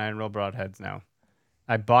 I'm buying iron rail broadheads now."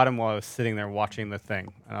 I bought them while I was sitting there watching the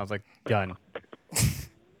thing, and I was like, "Done."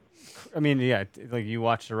 I mean, yeah, like you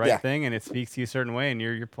watch the right thing, and it speaks to you a certain way, and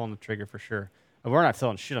you're pulling the trigger for sure. And we're not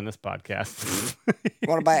selling shit on this podcast. You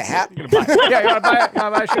want to buy a hat? You want to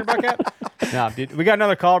buy a shooter buck hat? No, dude, we got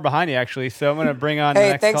another caller behind you, actually, so I'm going to bring on the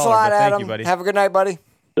next caller. Hey, thanks a lot, Adam. Thank you, buddy. Have a good night, buddy.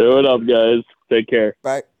 Do it up, guys. Take care.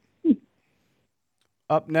 Bye.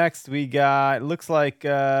 Up next, we got, looks like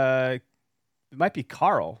it might be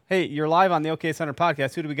Carl. Hey, you're live on the OK Center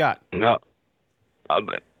podcast. Who do we got? No,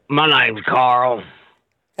 my name's Carl.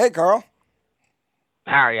 Hey, Carl.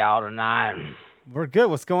 How are y'all tonight? We're good.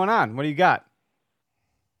 What's going on? What do you got?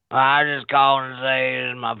 I just called to say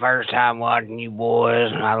this is my first time watching you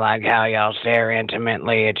boys. I like how y'all stare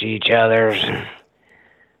intimately at each other's.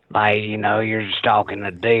 Like, you're stalking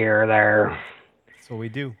a deer there. That's what we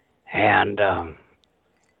do. And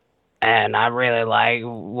I really like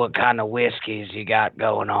what kind of whiskeys you got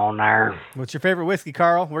going on there. What's your favorite whiskey,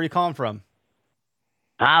 Carl? Where are you calling from?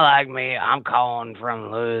 I'm calling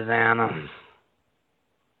from Louisiana.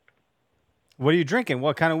 What are you drinking?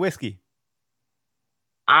 What kind of whiskey?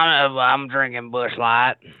 I'm drinking Busch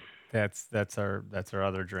Light. That's our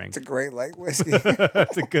other drink. It's a great light whiskey.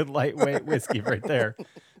 That's a good lightweight whiskey right there.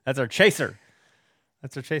 That's our chaser.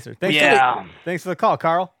 Thanks for the call,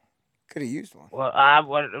 Carl. Could have used one.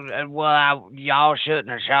 Y'all shouldn't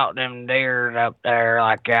have shot them deer up there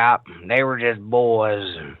like that. They were just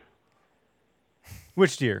boys.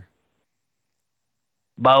 Which deer?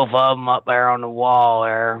 Both of them up there on the wall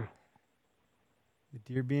there. The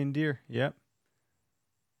deer being deer. Yep.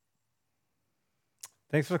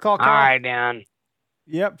 Thanks for the call, Carl. All right, Dan.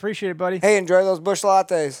 Yep, appreciate it, buddy. Hey, enjoy those Busch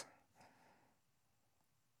lattes.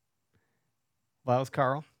 Well, that was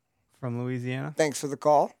Carl from Louisiana. Thanks for the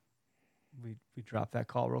call. We dropped that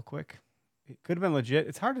call real quick. It could have been legit.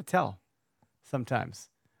 It's hard to tell sometimes.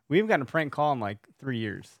 We haven't gotten a prank call in like 3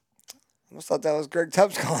 years. I almost thought that was Greg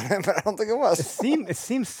Tubbs calling him, but I don't think it was. It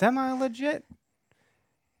seems semi-legit.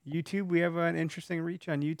 YouTube, we have an interesting reach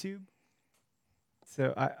on YouTube.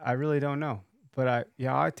 So I really don't know. But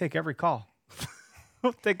I take every call.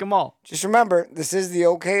 I'll take them all. Just remember, this is the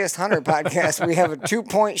Okayest Hunter podcast. We have a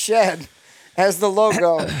 2-point shed as the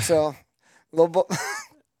logo. So,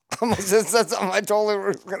 almost said something I totally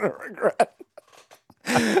was going to regret.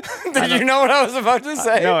 Did you know what I was about to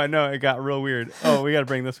say? No, it got real weird. Oh, we got to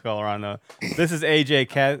bring this caller on, though. This is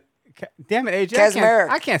AJ damn it, AJ. Kazmarek.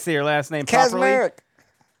 I can't say your last name properly. Kazmarek.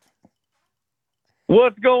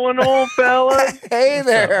 What's going on, fellas? Hey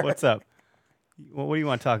there. What's up? What do you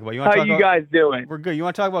want to talk about? How you guys doing? We're good. You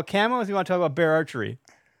want to talk about camos? Or you want to talk about bear archery?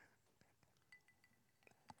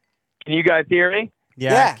 Can you guys hear me?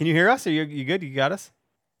 Yeah. Can you hear us? Are you good? You got us?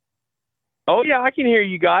 Oh, yeah, I can hear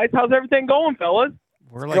you guys. How's everything going, fellas?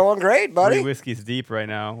 We're like going great, buddy. 3 whiskeys deep right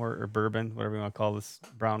now, or bourbon, whatever you want to call this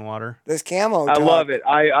brown water. This camo. I love it.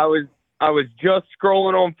 I was just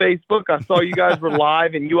scrolling on Facebook. I saw you guys were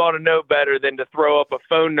live, and you ought to know better than to throw up a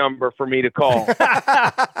phone number for me to call.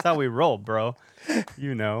 That's how we roll, bro.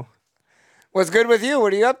 You know. What's good with you?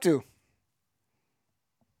 What are you up to?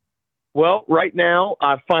 Well, right now,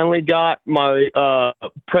 I finally got my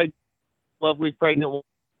lovely pregnant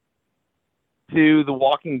to The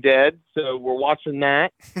Walking Dead, so we're watching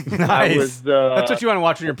that. Nice. That's what you want to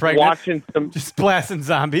watch when you're pregnant. Watching just blasting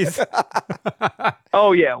zombies.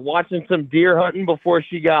 Oh yeah, watching some deer hunting before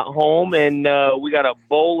she got home, and we got a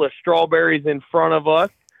bowl of strawberries in front of us,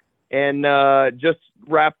 and just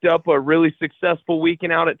wrapped up a really successful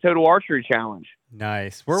weekend out at Total Archery Challenge.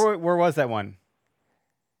 Nice. Where was that one?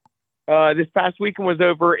 This past weekend was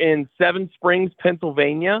over in Seven Springs,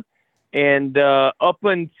 Pennsylvania. And up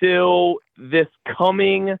until this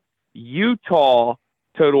coming Utah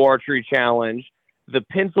Total Archery Challenge, the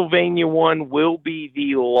Pennsylvania one will be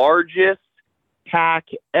the largest pack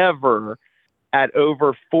ever at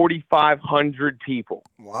over 4,500 people.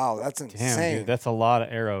 Wow, that's insane. Damn, dude, that's a lot of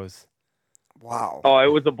arrows. Wow. Oh,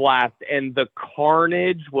 it was a blast. And the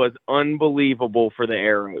carnage was unbelievable for the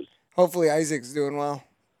arrows. Hopefully Isaac's doing well.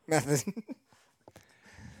 Method.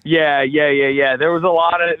 Yeah. There was a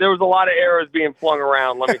lot of arrows being flung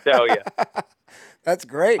around, let me tell you. That's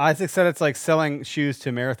great. Isaac said it's like selling shoes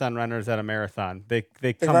to marathon runners at a marathon. They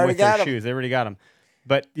come already with their got 'em. shoes. They already got them.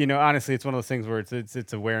 But honestly, it's one of those things where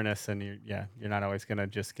it's awareness, and you're not always gonna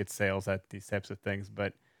just get sales at these types of things.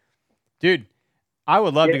 But dude, I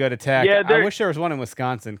would love to go to TAC. Yeah, I wish there was one in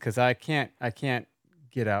Wisconsin because I can't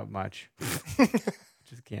get out much.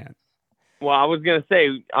 Just can't. Well, I was going to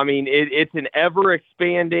say, I mean, it's an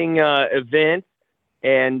ever-expanding event,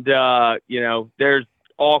 and, there's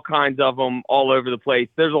all kinds of them all over the place.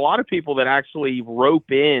 There's a lot of people that actually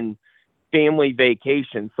rope in family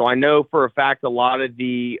vacations. So I know for a fact a lot of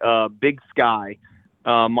the Big Sky,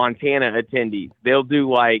 Montana attendees, they'll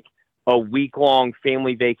do like a week-long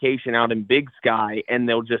family vacation out in Big Sky, and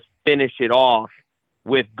they'll just finish it off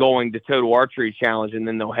with going to Total Archery Challenge, and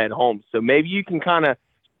then they'll head home. So maybe you can kind of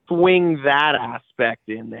swing that aspect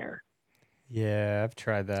in there. Yeah, I've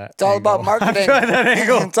tried that. It's all about marketing. I've tried that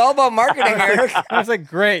angle. It's all about marketing, Eric. I was like,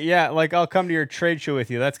 great, yeah, like I'll come to your trade show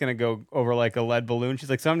with you. That's gonna go over like a lead balloon. She's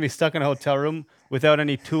like, so I'm gonna be stuck in a hotel room without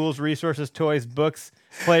any tools, resources, toys, books,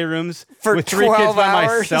 playrooms, For with 3 kids 12 by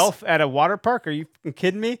hours? myself at a water park. Are you fucking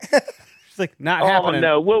kidding me? She's like, not Oh happening.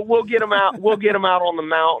 no, we'll get them out. We'll get them out on the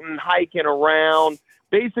mountain, hiking around.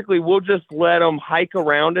 Basically, we'll just let them hike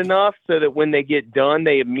around enough so that when they get done,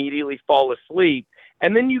 they immediately fall asleep.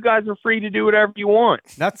 And then you guys are free to do whatever you want.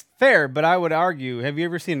 That's fair, but I would argue, have you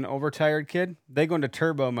ever seen an overtired kid? They go into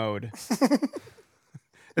turbo mode.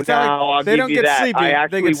 It's No, not I'll like they give don't you get that. sleepy. I They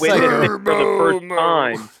actually get witnessed psycho. it for the first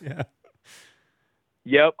time. Yeah.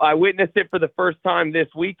 Yep, I witnessed it for the first time this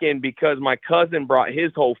weekend because my cousin brought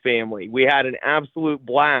his whole family. We had an absolute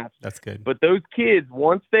blast. That's good. But those kids,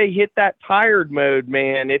 once they hit that tired mode,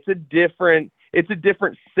 man, it's a different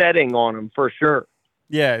setting on them for sure.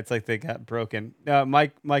 Yeah, it's like they got broken.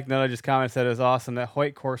 Mike Nutter just commented, said it was awesome. That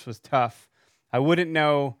Hoyt course was tough. I wouldn't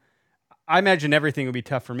know. I imagine everything would be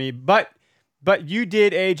tough for me, but you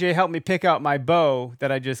did, AJ, help me pick out my bow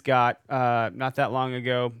that I just got not that long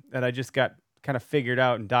ago, that I just got kind of figured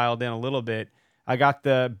out and dialed in a little bit. I got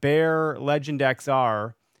the Bear Legend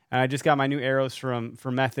XR, and I just got my new arrows from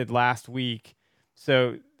Method last week.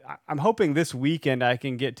 So I'm hoping this weekend I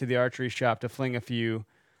can get to the archery shop to fling a few.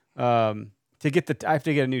 I have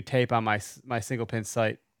to get a new tape on my single pin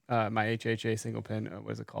sight, my HHA single pin.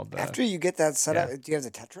 What is it called? After you get that set up, do you have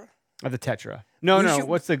the Tetra? The Tetra. No. should-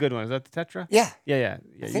 What's the good one? Is that the Tetra? Yeah. Yeah.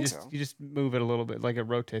 think so. You just move it a little bit, like it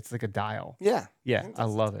rotates, like a dial. Yeah. Yeah, think I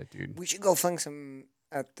that's- love it, dude. We should go fling some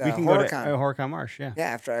at We can go to HorrorCon. Horicon Marsh. Yeah.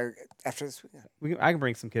 Yeah, after this weekend. I can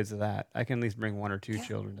bring some kids to that. I can at least bring 1 or 2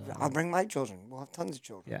 children to that. I'll bring my children. We'll have tons of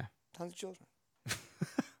children. Yeah. Tons of children.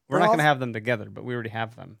 We're not going to have them together, but we already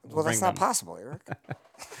have them. Well, that's bring not them. possible, Eric.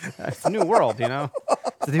 It's a new world,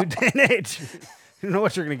 It's a new day and age. You don't know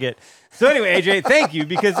what you're going to get. So anyway, AJ, thank you,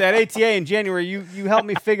 because at ATA in January, you helped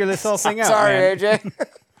me figure this whole thing out. Sorry, man. AJ.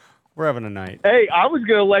 We're having a night. Hey, I was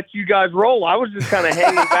going to let you guys roll. I was just kind of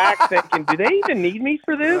hanging back thinking, do they even need me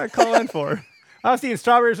for What did I this? call in for? I was eating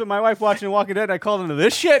strawberries with my wife watching Walking Dead. I called into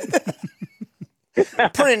this shit.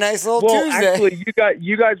 Pretty nice little Well, Tuesday. actually,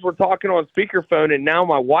 you guys were talking on speakerphone, and now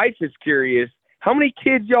my wife is curious. How many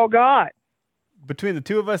kids y'all got? Between the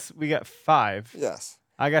two of us, we got 5. Yes.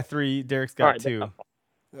 I got 3. Derek's got All right, 2.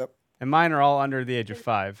 Yep. And mine are all under the age of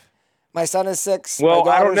 5. My son is 6. Well,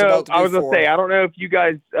 my I don't daughter's know. about to be I was 4. going to say, I don't know if you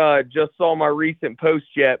guys just saw my recent post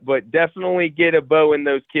yet, but definitely get a bow in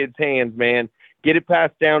those kids' hands, man. Get it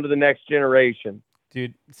passed down to the next generation.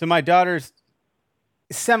 Dude, so my daughter's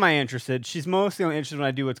semi-interested. She's mostly only interested when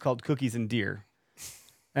I do what's called cookies and deer.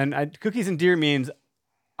 And cookies and deer means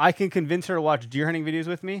I can convince her to watch deer hunting videos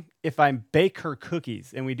with me if I bake her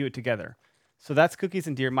cookies and we do it together. So that's cookies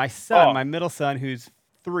and deer. My son, my middle son, who's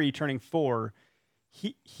 3, turning 4,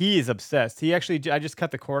 he is obsessed. He actually, I just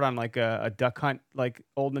cut the cord on like a duck hunt, like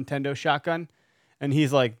old Nintendo shotgun. And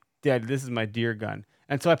he's like, Dad, this is my deer gun.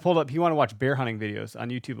 And so I pulled up, he wanted to watch bear hunting videos on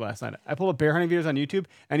YouTube last night. I pulled up bear hunting videos on YouTube,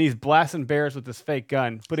 and he's blasting bears with this fake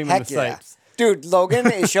gun, putting them in Heck the yeah. sights. Dude,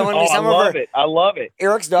 Logan is showing me I some of love her. it. I love it.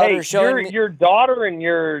 Eric's daughter Hey, is showing me. your daughter and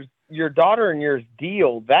yours your daughter and yours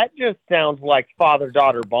deal, that just sounds like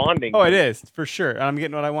father-daughter bonding. Oh, it is for sure. I'm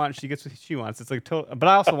getting what I want. She gets what she wants. It's like, but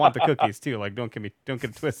I also want the cookies too. Like, don't get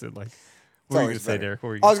it twisted. Like, what were you gonna say, Derek?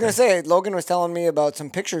 I was gonna say Logan was telling me about some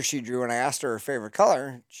pictures she drew, and I asked her favorite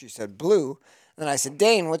color. She said blue. And then I said,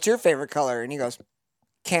 Dane, what's your favorite color? And he goes,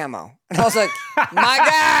 camo. And I was like, my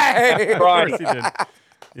guy. Of course he did.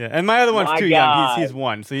 Yeah, and my other one's My too God. young. He's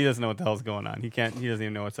one, so he doesn't know what the hell's going on. He doesn't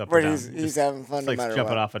even know what's up But or down. he's having fun It's no like matter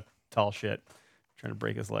jumping what. off a tall shit, trying to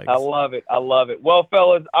break his legs. I love it. I love it. Well,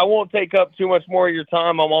 fellas, I won't take up too much more of your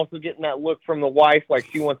time. I'm also getting that look from the wife like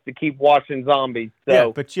she wants to keep watching zombies. So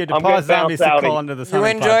Yeah, but you had to I'm gonna pause zombies to bounce call out. into the You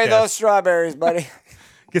Sunday enjoy podcast. those strawberries, buddy.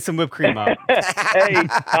 Get some whipped cream out. Hey,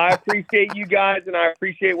 I appreciate you guys, and I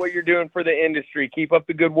appreciate what you're doing for the industry. Keep up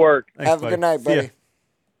the good work. Thanks, Have a buddy. good night, See ya. buddy.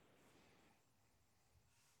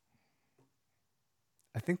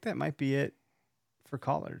 I think that might be it for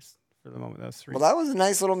callers for the moment. That was 3. Well, that was a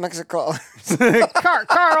nice little mix of colors.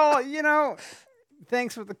 Carl,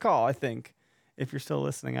 thanks for the call. I think if you're still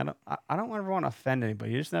listening, I don't ever want to offend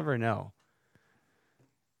anybody. You just never know.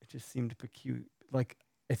 It just seemed peculiar. Like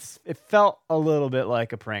it felt a little bit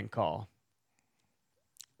like a prank call.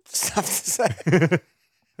 It's tough to say.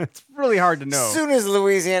 It's really hard to know. As soon as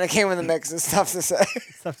Louisiana came in the mix, it's tough to say.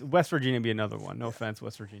 West Virginia would be another one. No offense,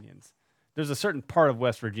 West Virginians. There's a certain part of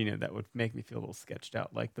West Virginia that would make me feel a little sketched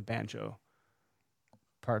out, like the banjo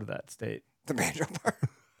part of that state. The banjo part.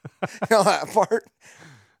 You know that part?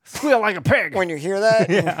 Squeal like a pig. When you hear that?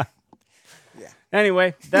 Yeah. Yeah.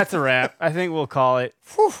 Anyway, that's a wrap. I think we'll call it.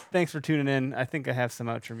 Whew. Thanks for tuning in. I think I have some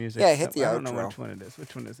outro music. Yeah, hit the I don't know outro. which one it is.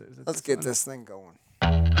 Which one is it? Is it Let's get one? this thing going.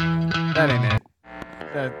 That ain't it.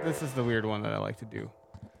 This is the weird one that I like to do.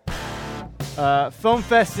 Film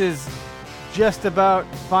Fest is just about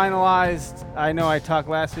finalized. I know I talked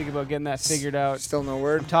last week about getting that figured out. Still no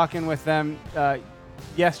word? I'm talking with them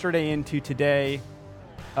yesterday into today.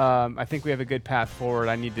 I think we have a good path forward.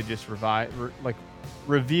 I need to just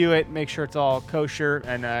review it, make sure it's all kosher,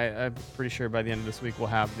 and I'm pretty sure by the end of this week we'll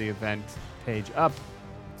have the event page up,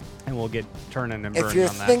 and we'll get turning and burning If you're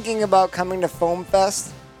on that. thinking about coming to Foam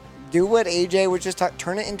Fest, do what AJ was just talking.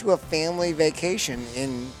 Turn it into a family vacation.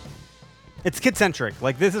 It's kid-centric.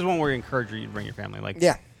 Like, this is one where we encourage you to bring your family. Like,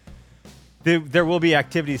 Yeah. there will be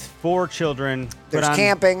activities for children. There's but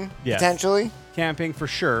camping, Yes. potentially. Camping for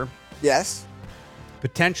sure. Yes.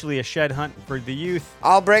 Potentially a shed hunt for the youth.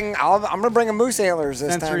 I'm gonna bring a moose antlers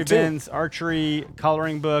this Sensory time too. bins, archery,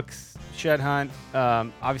 coloring books, shed hunt.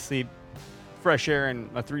 Obviously, fresh air and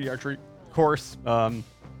a 3D archery course. It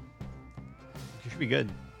should be good.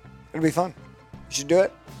 It'll be fun. You should do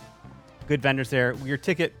it. Good vendors there. Your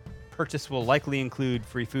ticket purchase will likely include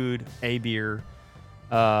free food, a beer,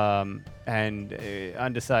 and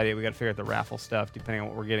undecided. We got to figure out the raffle stuff depending on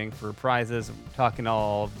what we're getting for prizes. I'm talking to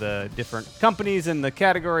all of the different companies in the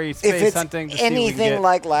category space If it's hunting. To see what we can anything get.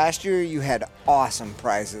 like last year, you had awesome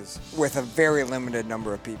prizes with a very limited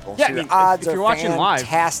number of people. Yeah, so I your mean, odds if you're are watching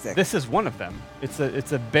fantastic. live, this is one of them. It's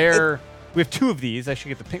a bear. We have 2 of these. I should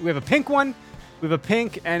get the pink. We have a pink one. We have a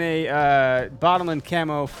pink and a bottomland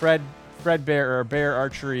camo Fred Bear or Bear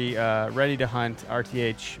Archery ready to hunt.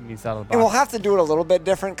 RTH means out of the box. And we'll have to do it a little bit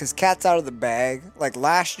different because cat's out of the bag. Like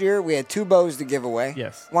last year, we had 2 bows to give away.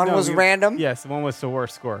 Yes. One was random. Yes, one was the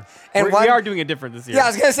worst score. And we one- are doing it different this year. Yeah, I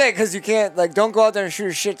was gonna say because you can't don't go out there and shoot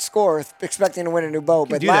a shit score expecting to win a new bow.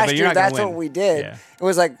 But do that, last but you're year, not gonna that's what win. we did. Yeah. It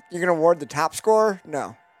was like you're gonna award the top score.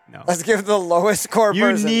 No. No. Let's give the lowest score You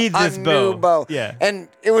person need this a bow. new bow. Yeah. And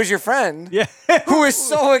it was your friend. Yeah. Who was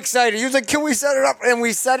so excited. He was like, "Can we set it up?" And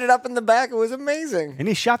we set it up in the back. It was amazing. And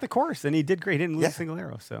he shot the course, and he did great. He didn't lose Yeah. a single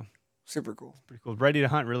arrow, so Super cool. pretty cool. Ready to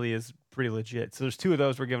hunt really is pretty legit. So there's 2 of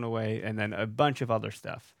those we're giving away, and then a bunch of other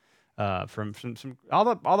stuff from some all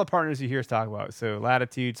the partners you hear us talk about. So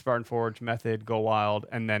Latitude, Spartan Forge, Method, Go Wild,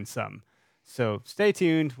 and then some. So stay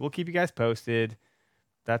tuned. We'll keep you guys posted.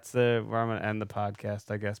 That's where I'm going to end the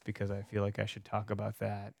podcast, I guess, because I feel like I should talk about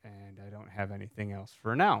that, and I don't have anything else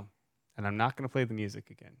for now. And I'm not going to play the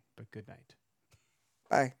music again, but good night.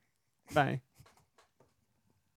 Bye. Bye.